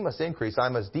bride. He must increase. I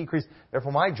must decrease.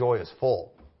 Therefore, my joy is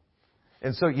full.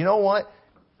 And so, you know what?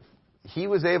 He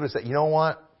was able to say, you know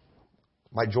what?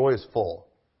 My joy is full.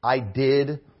 I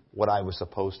did what I was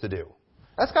supposed to do.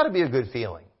 That's got to be a good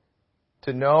feeling.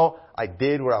 To know I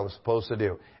did what I was supposed to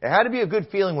do. It had to be a good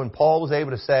feeling when Paul was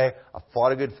able to say, I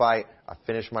fought a good fight. I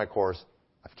finished my course.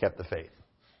 I've kept the faith.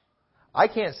 I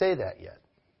can't say that yet.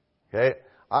 Okay?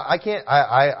 I can't,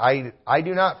 I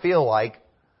do not feel like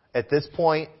at this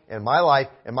point in my life,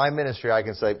 in my ministry, I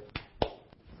can say,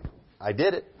 I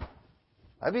did it.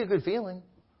 That'd be a good feeling.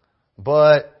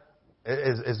 But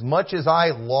as much as I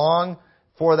long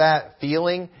for that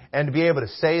feeling and to be able to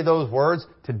say those words,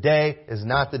 today is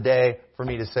not the day for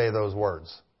me to say those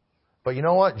words. But you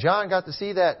know what? John got to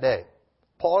see that day.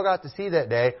 Paul got to see that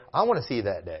day. I want to see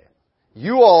that day.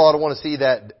 You all ought to want to see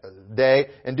that day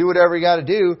and do whatever you got to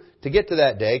do to get to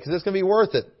that day because it's going to be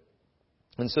worth it.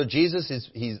 And so Jesus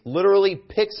he literally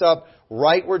picks up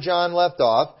right where John left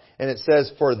off, and it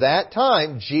says, for that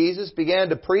time Jesus began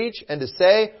to preach and to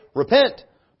say, repent,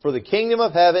 for the kingdom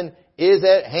of heaven is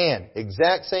at hand.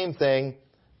 Exact same thing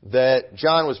that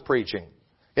John was preaching.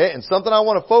 Okay? And something I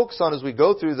want to focus on as we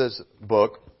go through this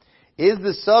book is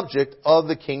the subject of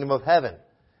the kingdom of heaven.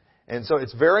 And so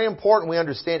it's very important we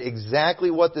understand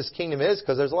exactly what this kingdom is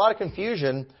because there's a lot of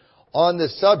confusion on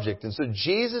this subject. And so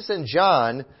Jesus and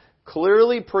John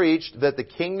clearly preached that the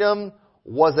kingdom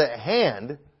was at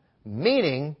hand,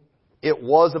 meaning it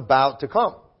was about to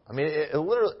come. I mean, it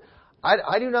literally,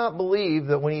 I do not believe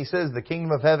that when he says the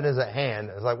kingdom of heaven is at hand,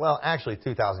 it's like, well, actually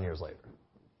 2,000 years later.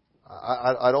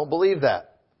 I don't believe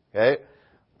that. Okay?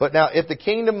 But now, if the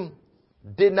kingdom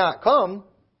did not come,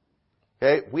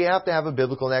 okay, we have to have a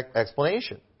biblical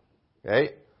explanation.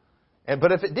 Okay?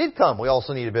 But if it did come, we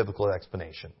also need a biblical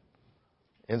explanation.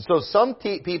 And so some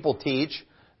people teach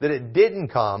that it didn't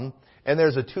come, and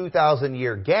there's a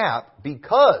 2,000-year gap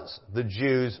because the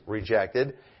Jews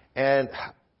rejected. And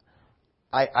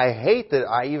I hate that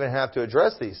I even have to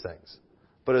address these things.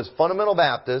 But as fundamental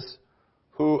Baptists,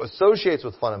 who associates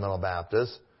with fundamental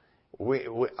Baptists,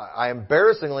 I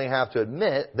embarrassingly have to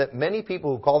admit that many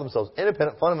people who call themselves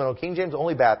independent, fundamental, King James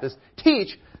only Baptists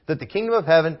teach that the kingdom of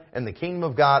heaven and the kingdom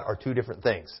of God are two different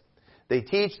things. They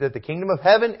teach that the kingdom of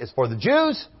heaven is for the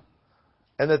Jews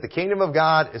and that the kingdom of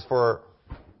God is for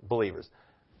believers.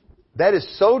 That is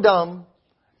so dumb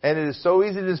and it is so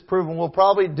easy to disprove, and we'll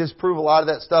probably disprove a lot of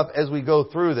that stuff as we go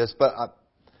through this, but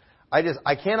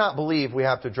I cannot believe we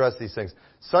have to address these things.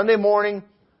 Sunday morning,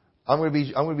 I'm going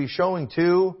to be showing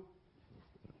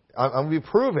I'm going to be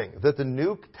proving that the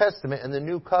New Testament and the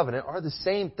New Covenant are the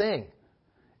same thing.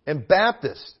 And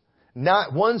Baptists,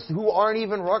 not ones who aren't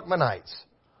even Ruckmanites,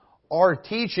 are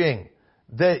teaching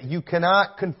that you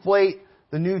cannot conflate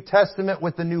the New Testament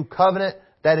with the New Covenant,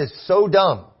 that is so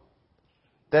dumb.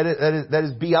 That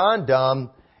is beyond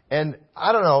dumb. And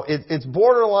I don't know, it's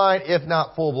borderline, if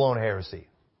not full-blown heresy.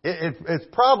 It's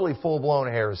probably full-blown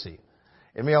heresy.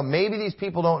 And, maybe these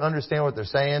people don't understand what they're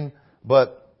saying,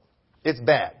 but it's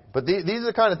bad. But these are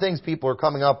the kind of things people are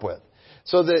coming up with.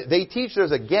 So they teach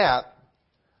there's a gap,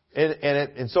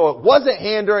 and so it wasn't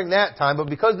hand during that time, but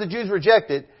because the Jews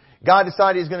rejected, God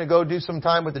decided He's going to go do some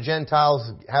time with the Gentiles,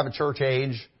 have a church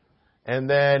age, and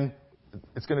then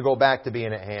it's going to go back to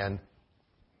being at hand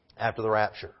after the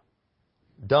rapture.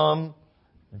 Dumb,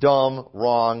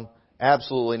 wrong,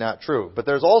 absolutely not true. But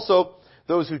there's also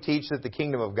those who teach that the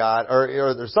kingdom of God,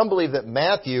 or there's some believe that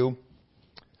Matthew,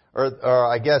 or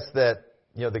I guess that,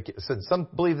 some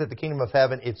believe that the kingdom of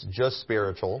heaven, it's just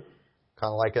spiritual,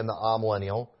 kind of like in the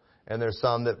amillennial. And there's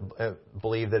some that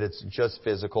believe that it's just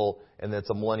physical and that it's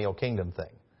a millennial kingdom thing.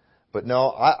 But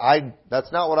no,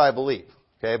 that's not what I believe.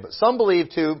 Okay, but some believe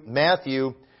too,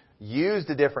 Matthew used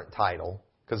a different title,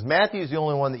 because Matthew's the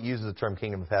only one that uses the term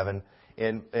kingdom of heaven.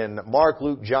 In Mark,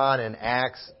 Luke, John, and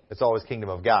Acts, it's always kingdom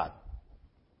of God.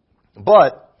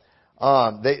 But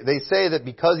they say that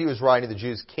because he was writing to the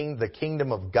Jews, the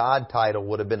kingdom of God title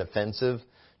would have been offensive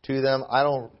to them. I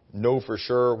don't know for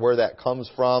sure where that comes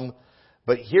from.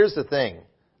 But here's the thing.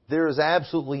 There is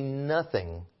absolutely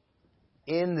nothing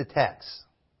in the text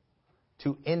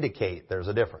to indicate there's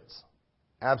a difference.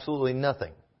 Absolutely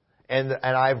nothing. And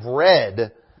I've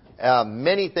read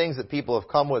many things that people have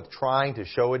come with trying to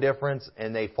show a difference,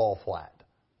 and they fall flat.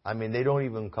 I mean, they don't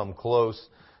even come close.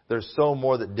 There's so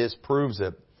more that disproves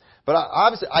it. But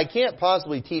obviously, I can't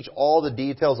possibly teach all the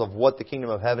details of what the kingdom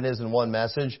of heaven is in one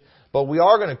message, but we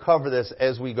are going to cover this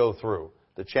as we go through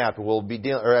the chapter. We'll be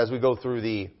dealing, or as we go through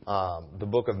the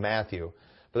book of Matthew.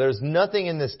 But there's nothing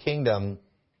in this kingdom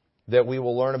that we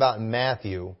will learn about in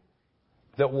Matthew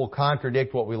that will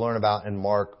contradict what we learn about in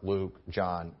Mark, Luke,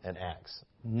 John, and Acts.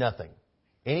 Nothing.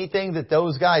 Anything that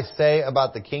those guys say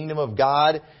about the kingdom of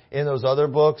God in those other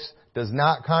books does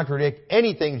not contradict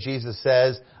anything Jesus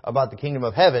says about the kingdom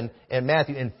of heaven in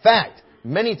Matthew. In fact,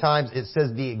 many times it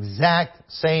says the exact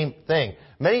same thing.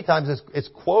 Many times it's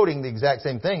quoting the exact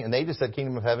same thing, and they just said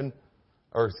kingdom of heaven,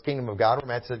 or kingdom of God, or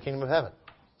Matthew said kingdom of heaven.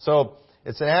 So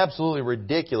it's an absolutely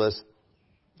ridiculous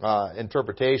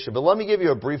interpretation. But let me give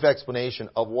you a brief explanation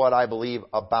of what I believe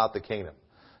about the kingdom.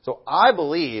 So I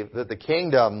believe that the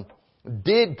kingdom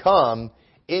did come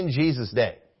in Jesus'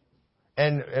 day.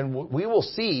 And we will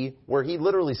see where He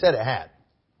literally said it had.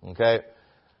 Okay?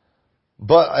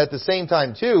 But at the same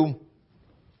time, too,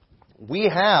 we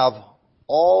have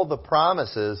all the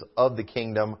promises of the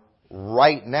kingdom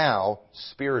right now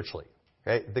spiritually.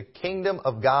 Okay? The kingdom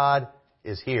of God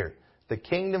is here. The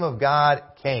kingdom of God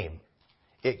came.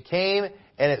 It came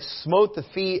and it smote the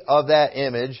feet of that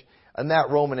image and that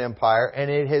Roman Empire, and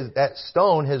that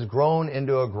stone has grown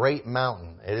into a great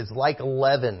mountain. It is like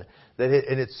leaven,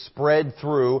 and it's spread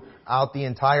throughout the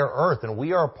entire earth. And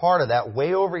we are a part of that.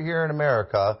 Way over here in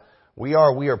America, we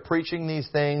are preaching these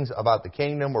things about the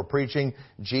kingdom. We're preaching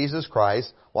Jesus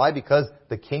Christ. Why? Because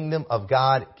the kingdom of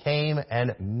God came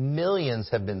and millions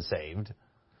have been saved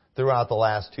throughout the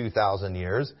last 2,000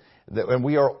 years. And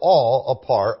we are all a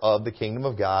part of the kingdom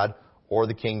of God or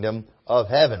the kingdom of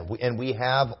heaven. And we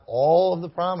have all of the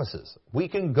promises. We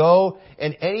can go,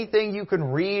 and anything you can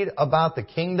read about the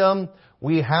kingdom,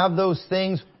 we have those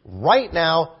things right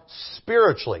now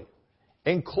spiritually,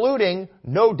 including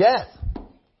no death.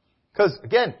 Because,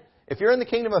 again, if you're in the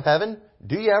kingdom of heaven,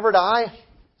 do you ever die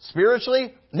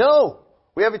spiritually? No.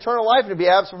 We have eternal life, and to be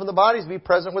absent from the body is to be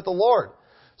present with the Lord.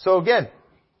 So, again,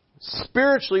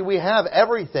 spiritually, we have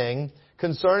everything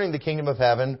concerning the kingdom of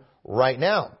heaven right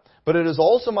now. But it is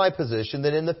also my position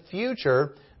that in the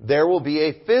future, there will be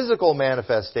a physical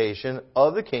manifestation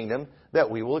of the kingdom that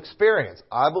we will experience.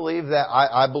 I believe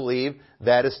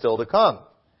that is still to come.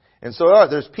 And so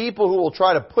there's people who will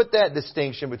try to put that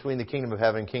distinction between the kingdom of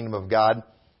heaven and kingdom of God.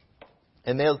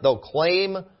 And they'll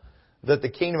claim that the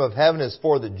kingdom of heaven is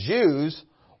for the Jews,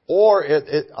 or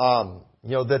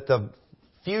that the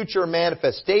future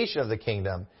manifestation of the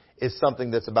kingdom is something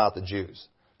that's about the Jews.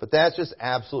 But that's just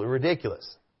absolutely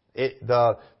ridiculous.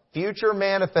 The future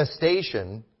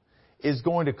manifestation is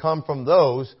going to come from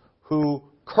those who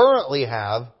currently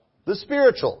have the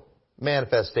spiritual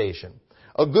manifestation.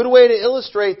 A good way to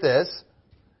illustrate this,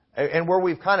 and where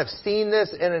we've kind of seen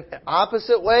this in an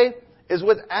opposite way, is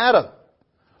with Adam.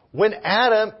 When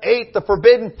Adam ate the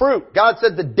forbidden fruit, God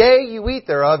said, the day you eat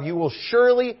thereof, you will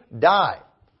surely die.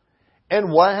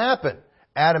 And what happened?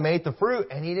 Adam ate the fruit,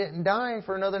 and he didn't die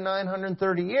for another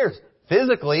 930 years.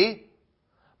 Physically,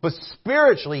 but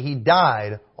spiritually, he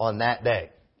died on that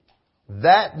day.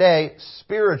 that day,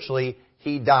 spiritually,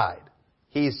 he died.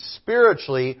 He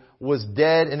spiritually was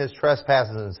dead in his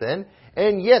trespasses and sin.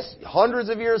 And yes, hundreds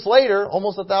of years later,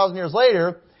 almost 1,000 years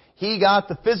later, he got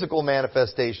the physical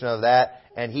manifestation of that,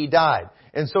 and he died.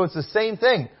 And so it's the same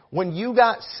thing. When you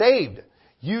got saved,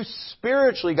 you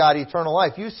spiritually got eternal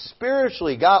life. You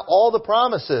spiritually got all the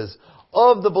promises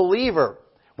of the believer.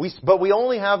 But we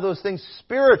only have those things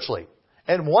spiritually.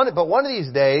 But one of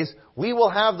these days, we will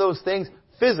have those things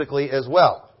physically as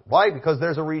well. Why? Because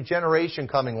there's a regeneration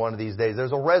coming one of these days.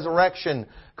 There's a resurrection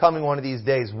coming one of these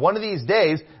days. One of these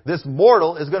days, this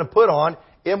mortal is going to put on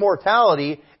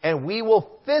immortality, and we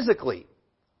will physically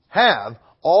have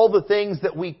all the things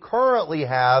that we currently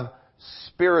have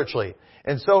spiritually.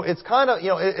 And so it's kind of,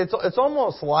 it's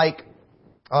almost like,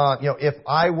 if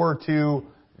I were to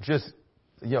just,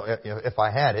 if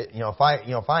I had it,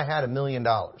 if I had $1 million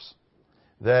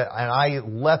and I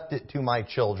left it to my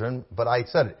children, but I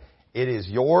said it is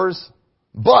yours,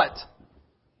 but,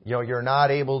 you're not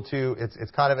able to,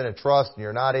 it's kind of in a trust, and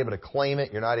you're not able to claim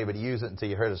it, you're not able to use it until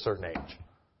you hit a certain age.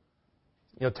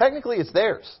 Technically it's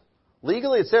theirs.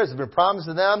 Legally it's theirs. It's been promised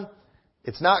to them.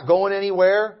 It's not going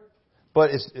anywhere,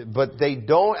 but they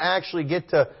don't actually get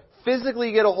to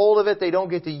physically get a hold of it. They don't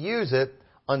get to use it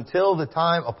until the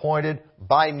time appointed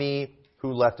by me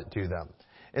who left it to them.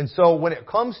 And so when it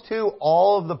comes to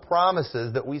all of the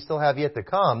promises that we still have yet to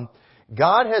come,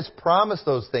 God has promised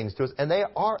those things to us, and they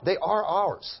are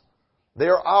ours. They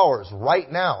are ours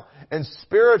right now. And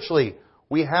spiritually,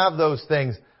 we have those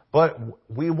things, but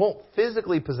we won't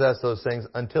physically possess those things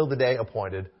until the day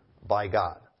appointed by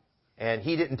God. And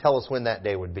He didn't tell us when that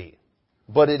day would be.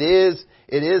 But it is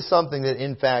something that,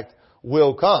 in fact,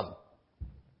 will come.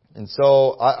 And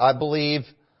so I believe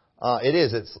it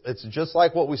is. It's just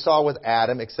like what we saw with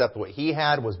Adam, except what he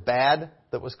had was bad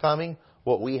that was coming.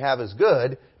 What we have is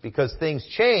good, because things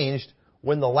changed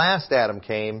when the last Adam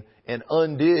came and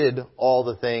undid all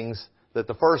the things that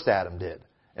the first Adam did.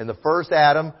 And the first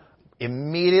Adam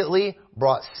immediately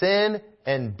brought sin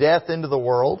and death into the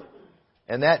world.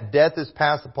 And that death is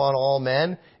passed upon all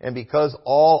men. And because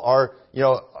all are,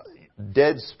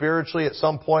 dead spiritually at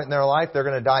some point in their life, they're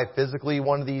going to die physically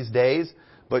one of these days.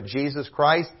 But Jesus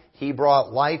Christ, He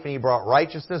brought life and He brought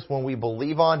righteousness. When we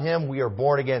believe on Him, we are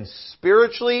born again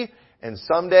spiritually. And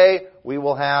someday we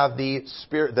will have the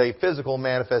physical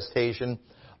manifestation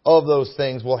of those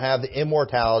things. We'll have the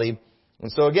immortality.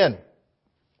 And so again,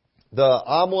 the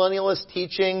amillennialist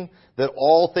teaching that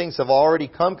all things have already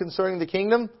come concerning the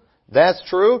kingdom, that's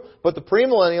true. But the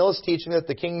premillennialist teaching that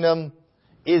the kingdom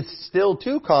is still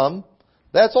to come,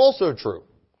 that's also true.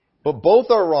 But both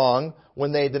are wrong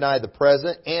when they deny the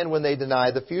present and when they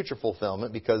deny the future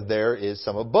fulfillment, because there is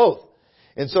some of both.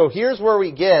 And so here's where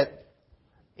we get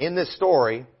in this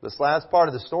story, this last part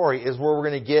of the story, is where we're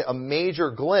going to get a major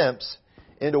glimpse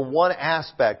into one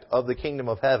aspect of the kingdom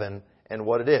of heaven and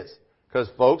what it is. Because,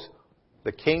 folks,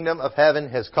 the kingdom of heaven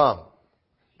has come.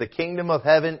 The kingdom of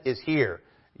heaven is here.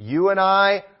 You and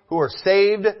I, who are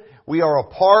saved, we are a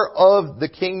part of the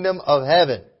kingdom of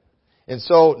heaven. And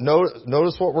so,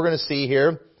 notice what we're going to see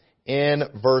here in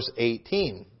verse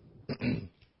 18. It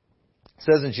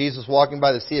says, "And Jesus, walking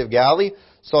by the Sea of Galilee,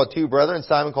 saw two brethren,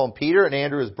 Simon called Peter, and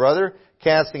Andrew his brother,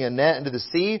 casting a net into the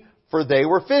sea, for they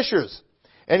were fishers.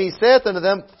 And He saith unto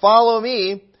them, Follow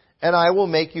me, and I will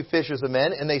make you fishers of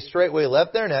men. And they straightway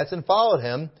left their nets and followed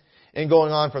Him. And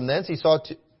going on from thence, He saw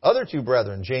other two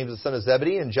brethren, James the son of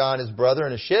Zebedee, and John his brother,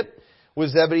 in a ship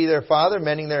with Zebedee their father,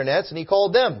 mending their nets. And He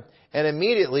called them, and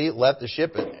immediately left the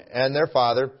ship and their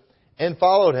father, and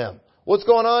followed Him." What's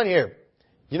going on here?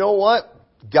 You know what?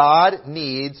 God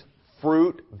needs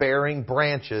fruit-bearing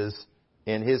branches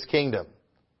in His kingdom.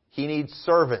 He needs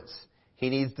servants. He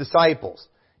needs disciples.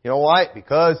 You know why?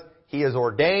 Because He has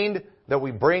ordained that we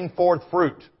bring forth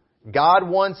fruit. God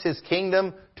wants His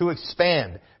kingdom to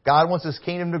expand. God wants His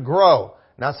kingdom to grow.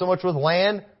 Not so much with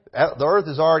land. The earth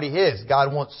is already His.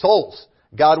 God wants souls.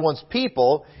 God wants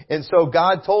people. And so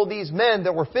God told these men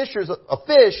that were fishers of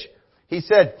fish, He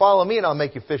said, "Follow me and I'll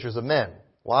make you fishers of men."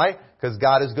 Why? Because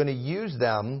God is going to use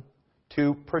them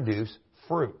to produce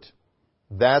fruit.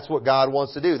 That's what God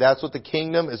wants to do. That's what the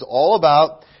kingdom is all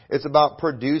about. It's about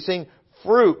producing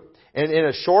fruit. And in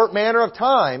a short manner of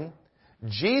time,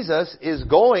 Jesus is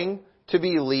going to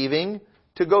be leaving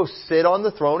to go sit on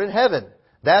the throne in heaven.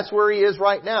 That's where He is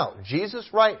right now. Jesus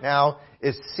right now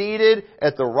is seated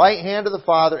at the right hand of the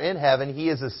Father in heaven. He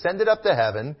has ascended up to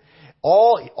heaven.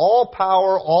 All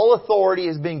power, all authority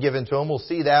has been given to Him. We'll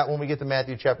see that when we get to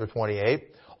Matthew chapter 28.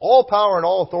 All power and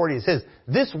all authority is His.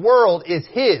 This world is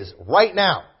His right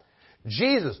now.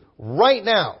 Jesus right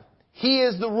now He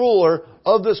is the ruler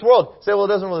of this world. Say, well, it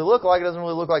doesn't really look like it. It doesn't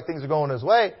really look like things are going his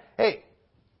way. Hey,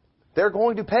 they're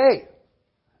going to pay.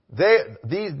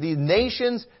 These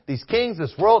nations, these kings,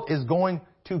 this world is going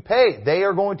to pay. They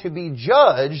are going to be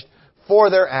judged for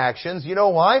their actions. You know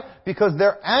why? Because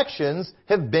their actions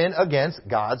have been against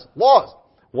God's laws.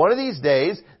 One of these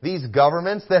days, these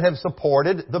governments that have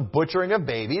supported the butchering of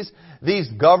babies, these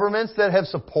governments that have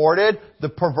supported the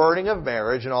perverting of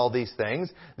marriage and all these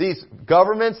things, these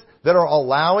governments that are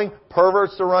allowing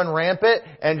perverts to run rampant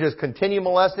and just continue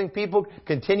molesting people,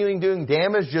 continuing doing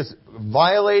damage, just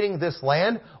violating this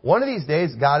land, one of these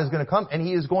days God is going to come and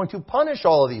He is going to punish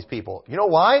all of these people. You know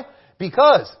why?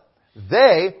 Because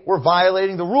they were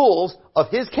violating the rules of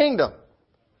His kingdom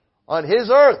on His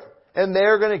earth. And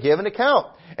they're going to give an account.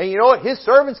 And you know what? His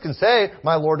servants can say,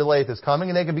 my Lord delayeth His coming,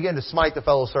 and they can begin to smite the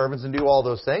fellow servants and do all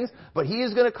those things. But He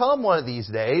is going to come one of these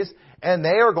days, and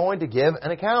they are going to give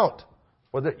an account.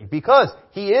 Because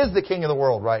He is the King of the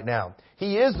world right now.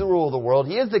 He is the ruler of the world.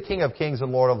 He is the King of kings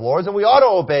and Lord of lords. And we ought to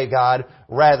obey God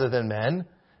rather than men.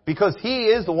 Because He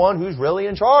is the one who's really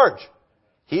in charge.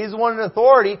 He's the one in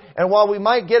authority. And while we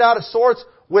might get out of sorts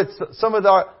with some of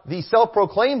the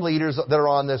self-proclaimed leaders that are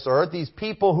on this earth, these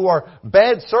people who are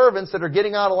bad servants that are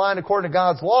getting out of line according to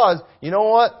God's laws, you know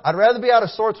what? I'd rather be out of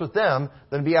sorts with them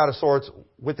than be out of sorts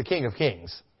with the King of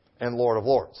Kings and Lord of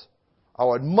Lords. I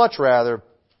would much rather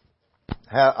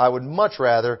have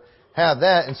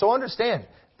that. And so understand,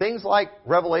 things like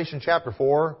Revelation chapter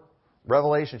 4,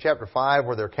 Revelation chapter 5,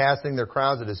 where they're casting their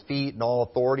crowns at His feet and all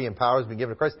authority and power has been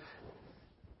given to Christ.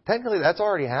 Technically, that's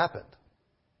already happened.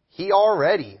 He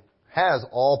already has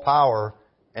all power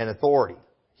and authority.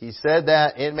 He said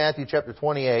that in Matthew chapter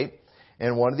 28.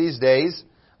 And one of these days,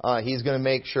 He's going to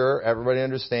make sure everybody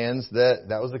understands that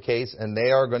that was the case. And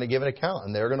they are going to give an account.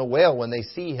 And they're going to wail when they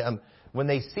see Him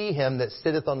that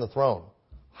sitteth on the throne.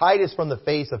 Hide us from the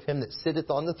face of Him that sitteth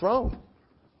on the throne.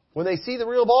 When they see the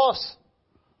real boss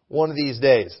one of these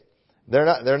days, they're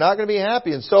not going to be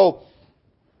happy. And so,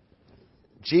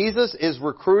 Jesus is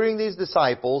recruiting these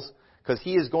disciples because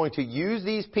He is going to use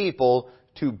these people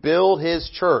to build His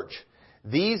church.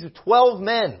 These 12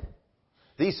 men,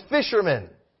 these fishermen,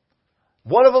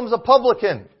 one of them's a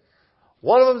publican,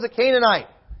 one of them's a Canaanite.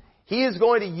 He is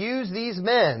going to use these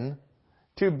men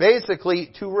to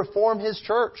basically to reform His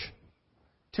church,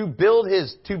 to build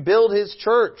His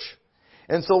church.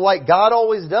 And so like God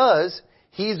always does,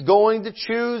 He's going to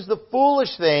choose the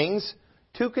foolish things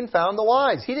to confound the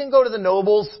wise. He didn't go to the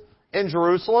nobles in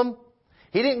Jerusalem.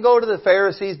 He didn't go to the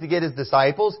Pharisees to get His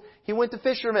disciples. He went to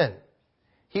fishermen.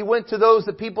 He went to those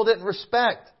that people didn't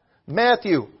respect.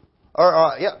 Matthew,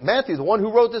 the one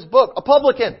who wrote this book, a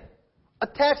publican, a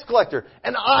tax collector,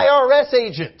 an IRS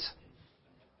agent.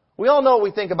 We all know what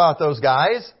we think about those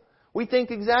guys. We think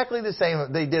exactly the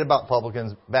same they did about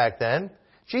publicans back then.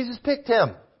 Jesus picked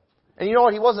him. And you know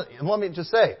what? He wasn't, let me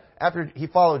just say, after he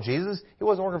followed Jesus, he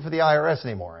wasn't working for the IRS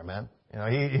anymore, amen?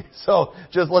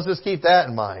 Let's just keep that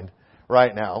in mind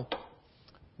right now.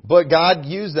 But God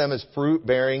used them as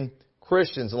fruit-bearing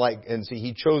Christians, and see,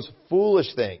 He chose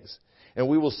foolish things. And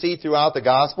we will see throughout the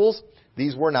Gospels,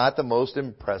 these were not the most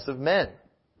impressive men.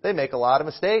 They make a lot of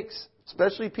mistakes,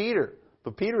 especially Peter.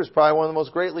 But Peter was probably one of the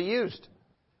most greatly used.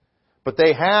 But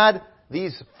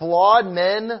these flawed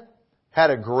men had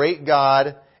a great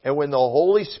God, and when the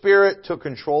Holy Spirit took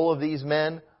control of these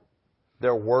men,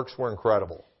 their works were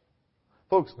incredible.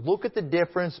 Folks, look at the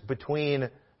difference between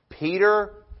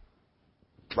Peter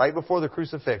right before the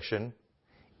crucifixion,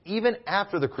 even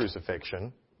after the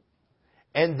crucifixion,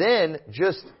 and then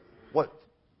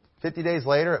 50 days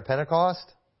later at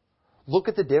Pentecost? Look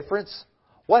at the difference.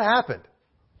 What happened?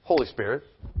 Holy Spirit.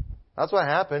 That's what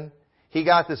happened. He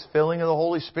got this filling of the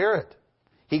Holy Spirit.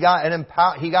 He got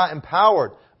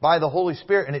empowered by the Holy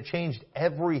Spirit, and it changed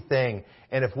everything.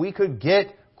 And if we could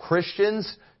get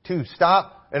Christians to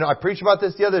stop, and I preached about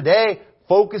this the other day,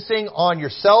 focusing on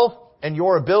yourself and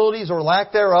your abilities or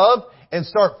lack thereof, and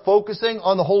start focusing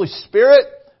on the Holy Spirit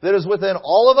that is within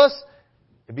all of us,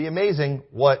 it'd be amazing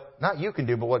what, not you can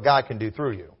do, but what God can do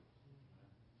through you.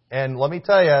 And let me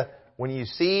tell you, when you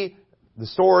see the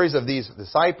stories of these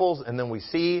disciples, and then we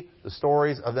see the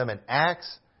stories of them in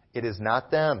Acts, it is not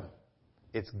them.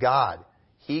 It's God.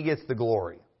 He gets the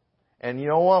glory. And you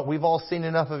know what? We've all seen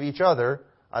enough of each other.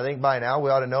 I think by now we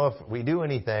ought to know if we do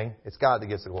anything, it's God that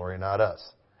gets the glory, not us.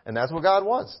 And that's what God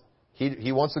wants.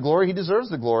 He wants the glory. He deserves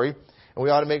the glory. And we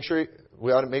ought to make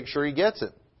sure He gets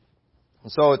it.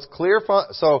 And so it's clear from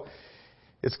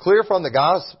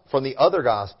the other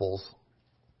Gospels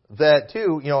that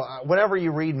too, whenever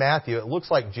you read Matthew, it looks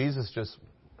like Jesus just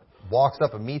walks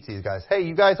up and meets these guys. Hey,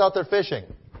 you guys out there fishing?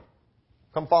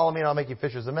 Come follow me and I'll make you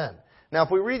fishers of men. Now,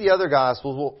 if we read the other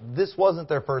Gospels, well, this wasn't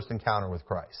their first encounter with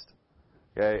Christ.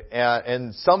 Okay,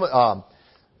 and some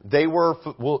they were.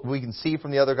 We can see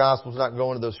from the other Gospels. Not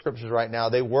going into those scriptures right now.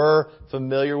 They were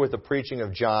familiar with the preaching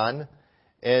of John,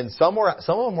 and some of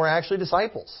them were actually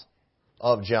disciples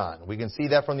of John. We can see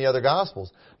that from the other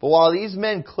Gospels. But while these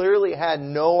men clearly had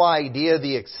no idea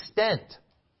the extent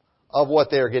of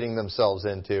what they were getting themselves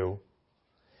into,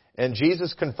 and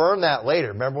Jesus confirmed that later.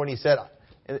 Remember when He said,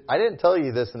 "I didn't tell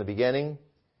you this in the beginning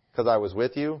because I was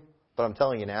with you, but I'm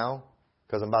telling you now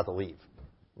because I'm about to leave."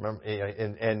 Remember,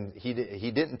 and he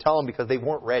didn't tell them because they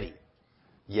weren't ready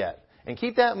yet. And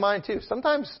keep that in mind too.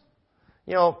 Sometimes,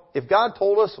 if God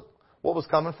told us what was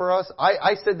coming for us,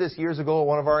 I said this years ago at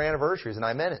one of our anniversaries, and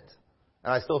I meant it.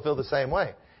 And I still feel the same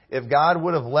way. If God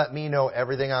would have let me know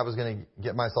everything I was going to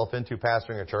get myself into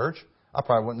pastoring a church, I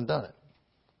probably wouldn't have done it.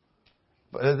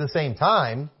 But at the same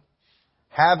time,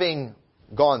 having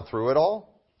gone through it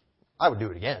all, I would do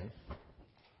it again.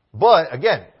 But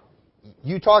again,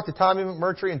 you talked to Tommy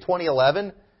McMurtry in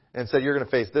 2011 and said you're going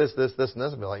to face this, and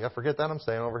this. I'd be like, forget that. I'm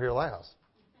staying over here at Lighthouse.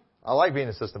 I like being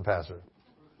assistant pastor.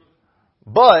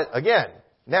 But again,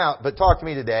 but talk to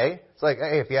me today. It's like,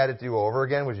 hey, if you had it to do over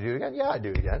again, would you do it again? Yeah, I'd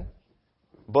do it again.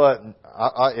 But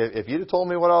if you'd have told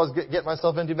me what I was getting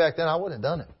myself into back then, I wouldn't have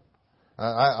done it.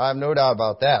 I have no doubt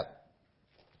about that.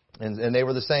 And they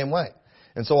were the same way.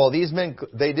 And so while these men,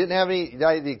 they didn't have any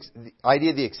idea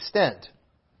of the extent,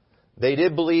 they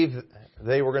did believe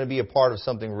they were going to be a part of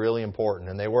something really important.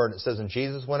 And they were. And it says, and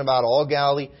Jesus went about all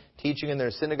Galilee, teaching in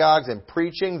their synagogues and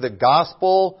preaching the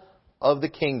gospel of the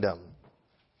kingdom.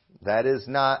 That is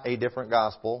not a different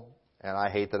gospel. And I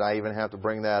hate that I even have to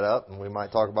bring that up. And we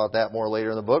might talk about that more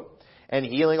later in the book. And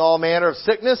healing all manner of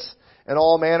sickness and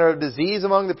all manner of disease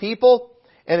among the people.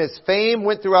 And His fame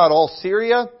went throughout all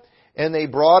Syria. And they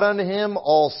brought unto Him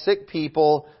all sick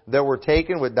people that were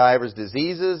taken with divers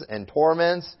diseases and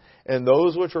torments, and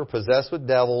those which were possessed with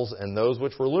devils, and those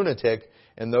which were lunatic,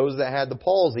 and those that had the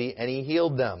palsy, and He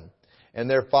healed them. And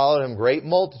there followed Him great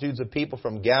multitudes of people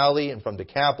from Galilee, and from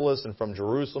Decapolis, and from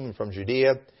Jerusalem, and from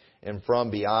Judea, and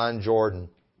from beyond Jordan.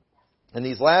 And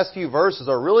these last few verses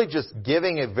are really just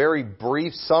giving a very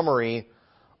brief summary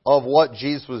of what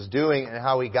Jesus was doing and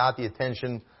how He got the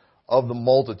attention of the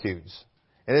multitudes.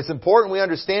 And it's important we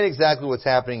understand exactly what's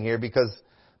happening here, because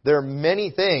there are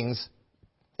many things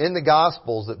in the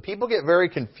Gospels that people get very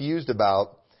confused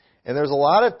about. And there's a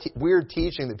lot of weird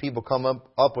teaching that people come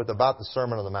up with about the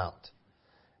Sermon on the Mount.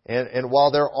 And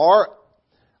while there are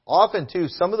often, too,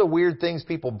 some of the weird things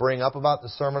people bring up about the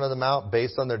Sermon on the Mount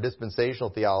based on their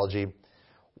dispensational theology,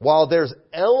 while there's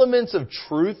elements of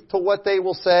truth to what they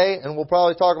will say, and we'll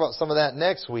probably talk about some of that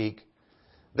next week,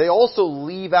 they also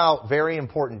leave out very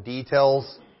important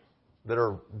details that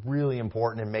are really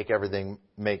important and make everything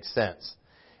make sense.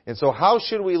 And so how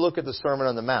should we look at the Sermon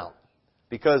on the Mount?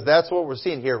 Because that's what we're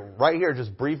seeing here. Right here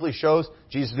just briefly shows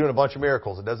Jesus doing a bunch of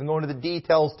miracles. It doesn't go into the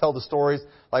details, tell the stories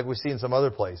like we see in some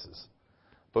other places.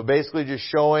 But basically just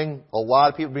showing a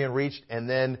lot of people being reached. And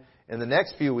then in the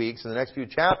next few weeks, in the next few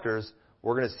chapters,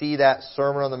 we're going to see that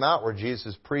Sermon on the Mount where Jesus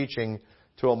is preaching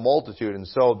to a multitude. And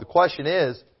so the question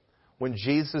is, when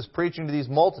Jesus is preaching to these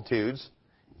multitudes,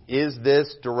 is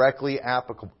this directly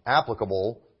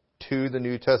applicable to the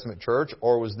New Testament church,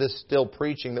 or was this still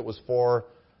preaching that was for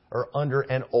or under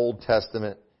an Old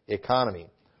Testament economy?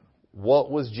 What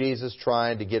was Jesus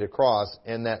trying to get across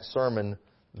in that sermon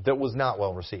that was not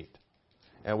well received?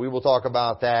 And we will talk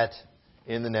about that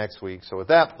in the next week. So with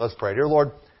that, let's pray. Dear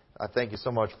Lord, I thank You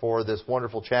so much for this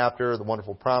wonderful chapter, the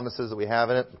wonderful promises that we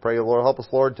have in it. I pray, Lord, help us,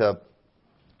 Lord, to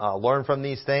learn from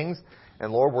these things.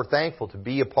 And Lord, we're thankful to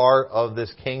be a part of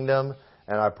this kingdom.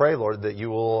 And I pray, Lord, that You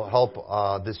will help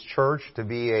this church to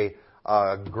be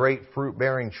a great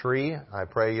fruit-bearing tree. I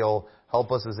pray You'll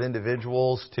help us as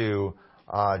individuals to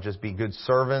just be good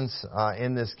servants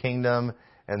in this kingdom,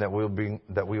 and that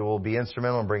we will be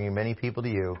instrumental in bringing many people to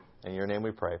You. In Your name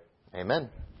we pray. Amen.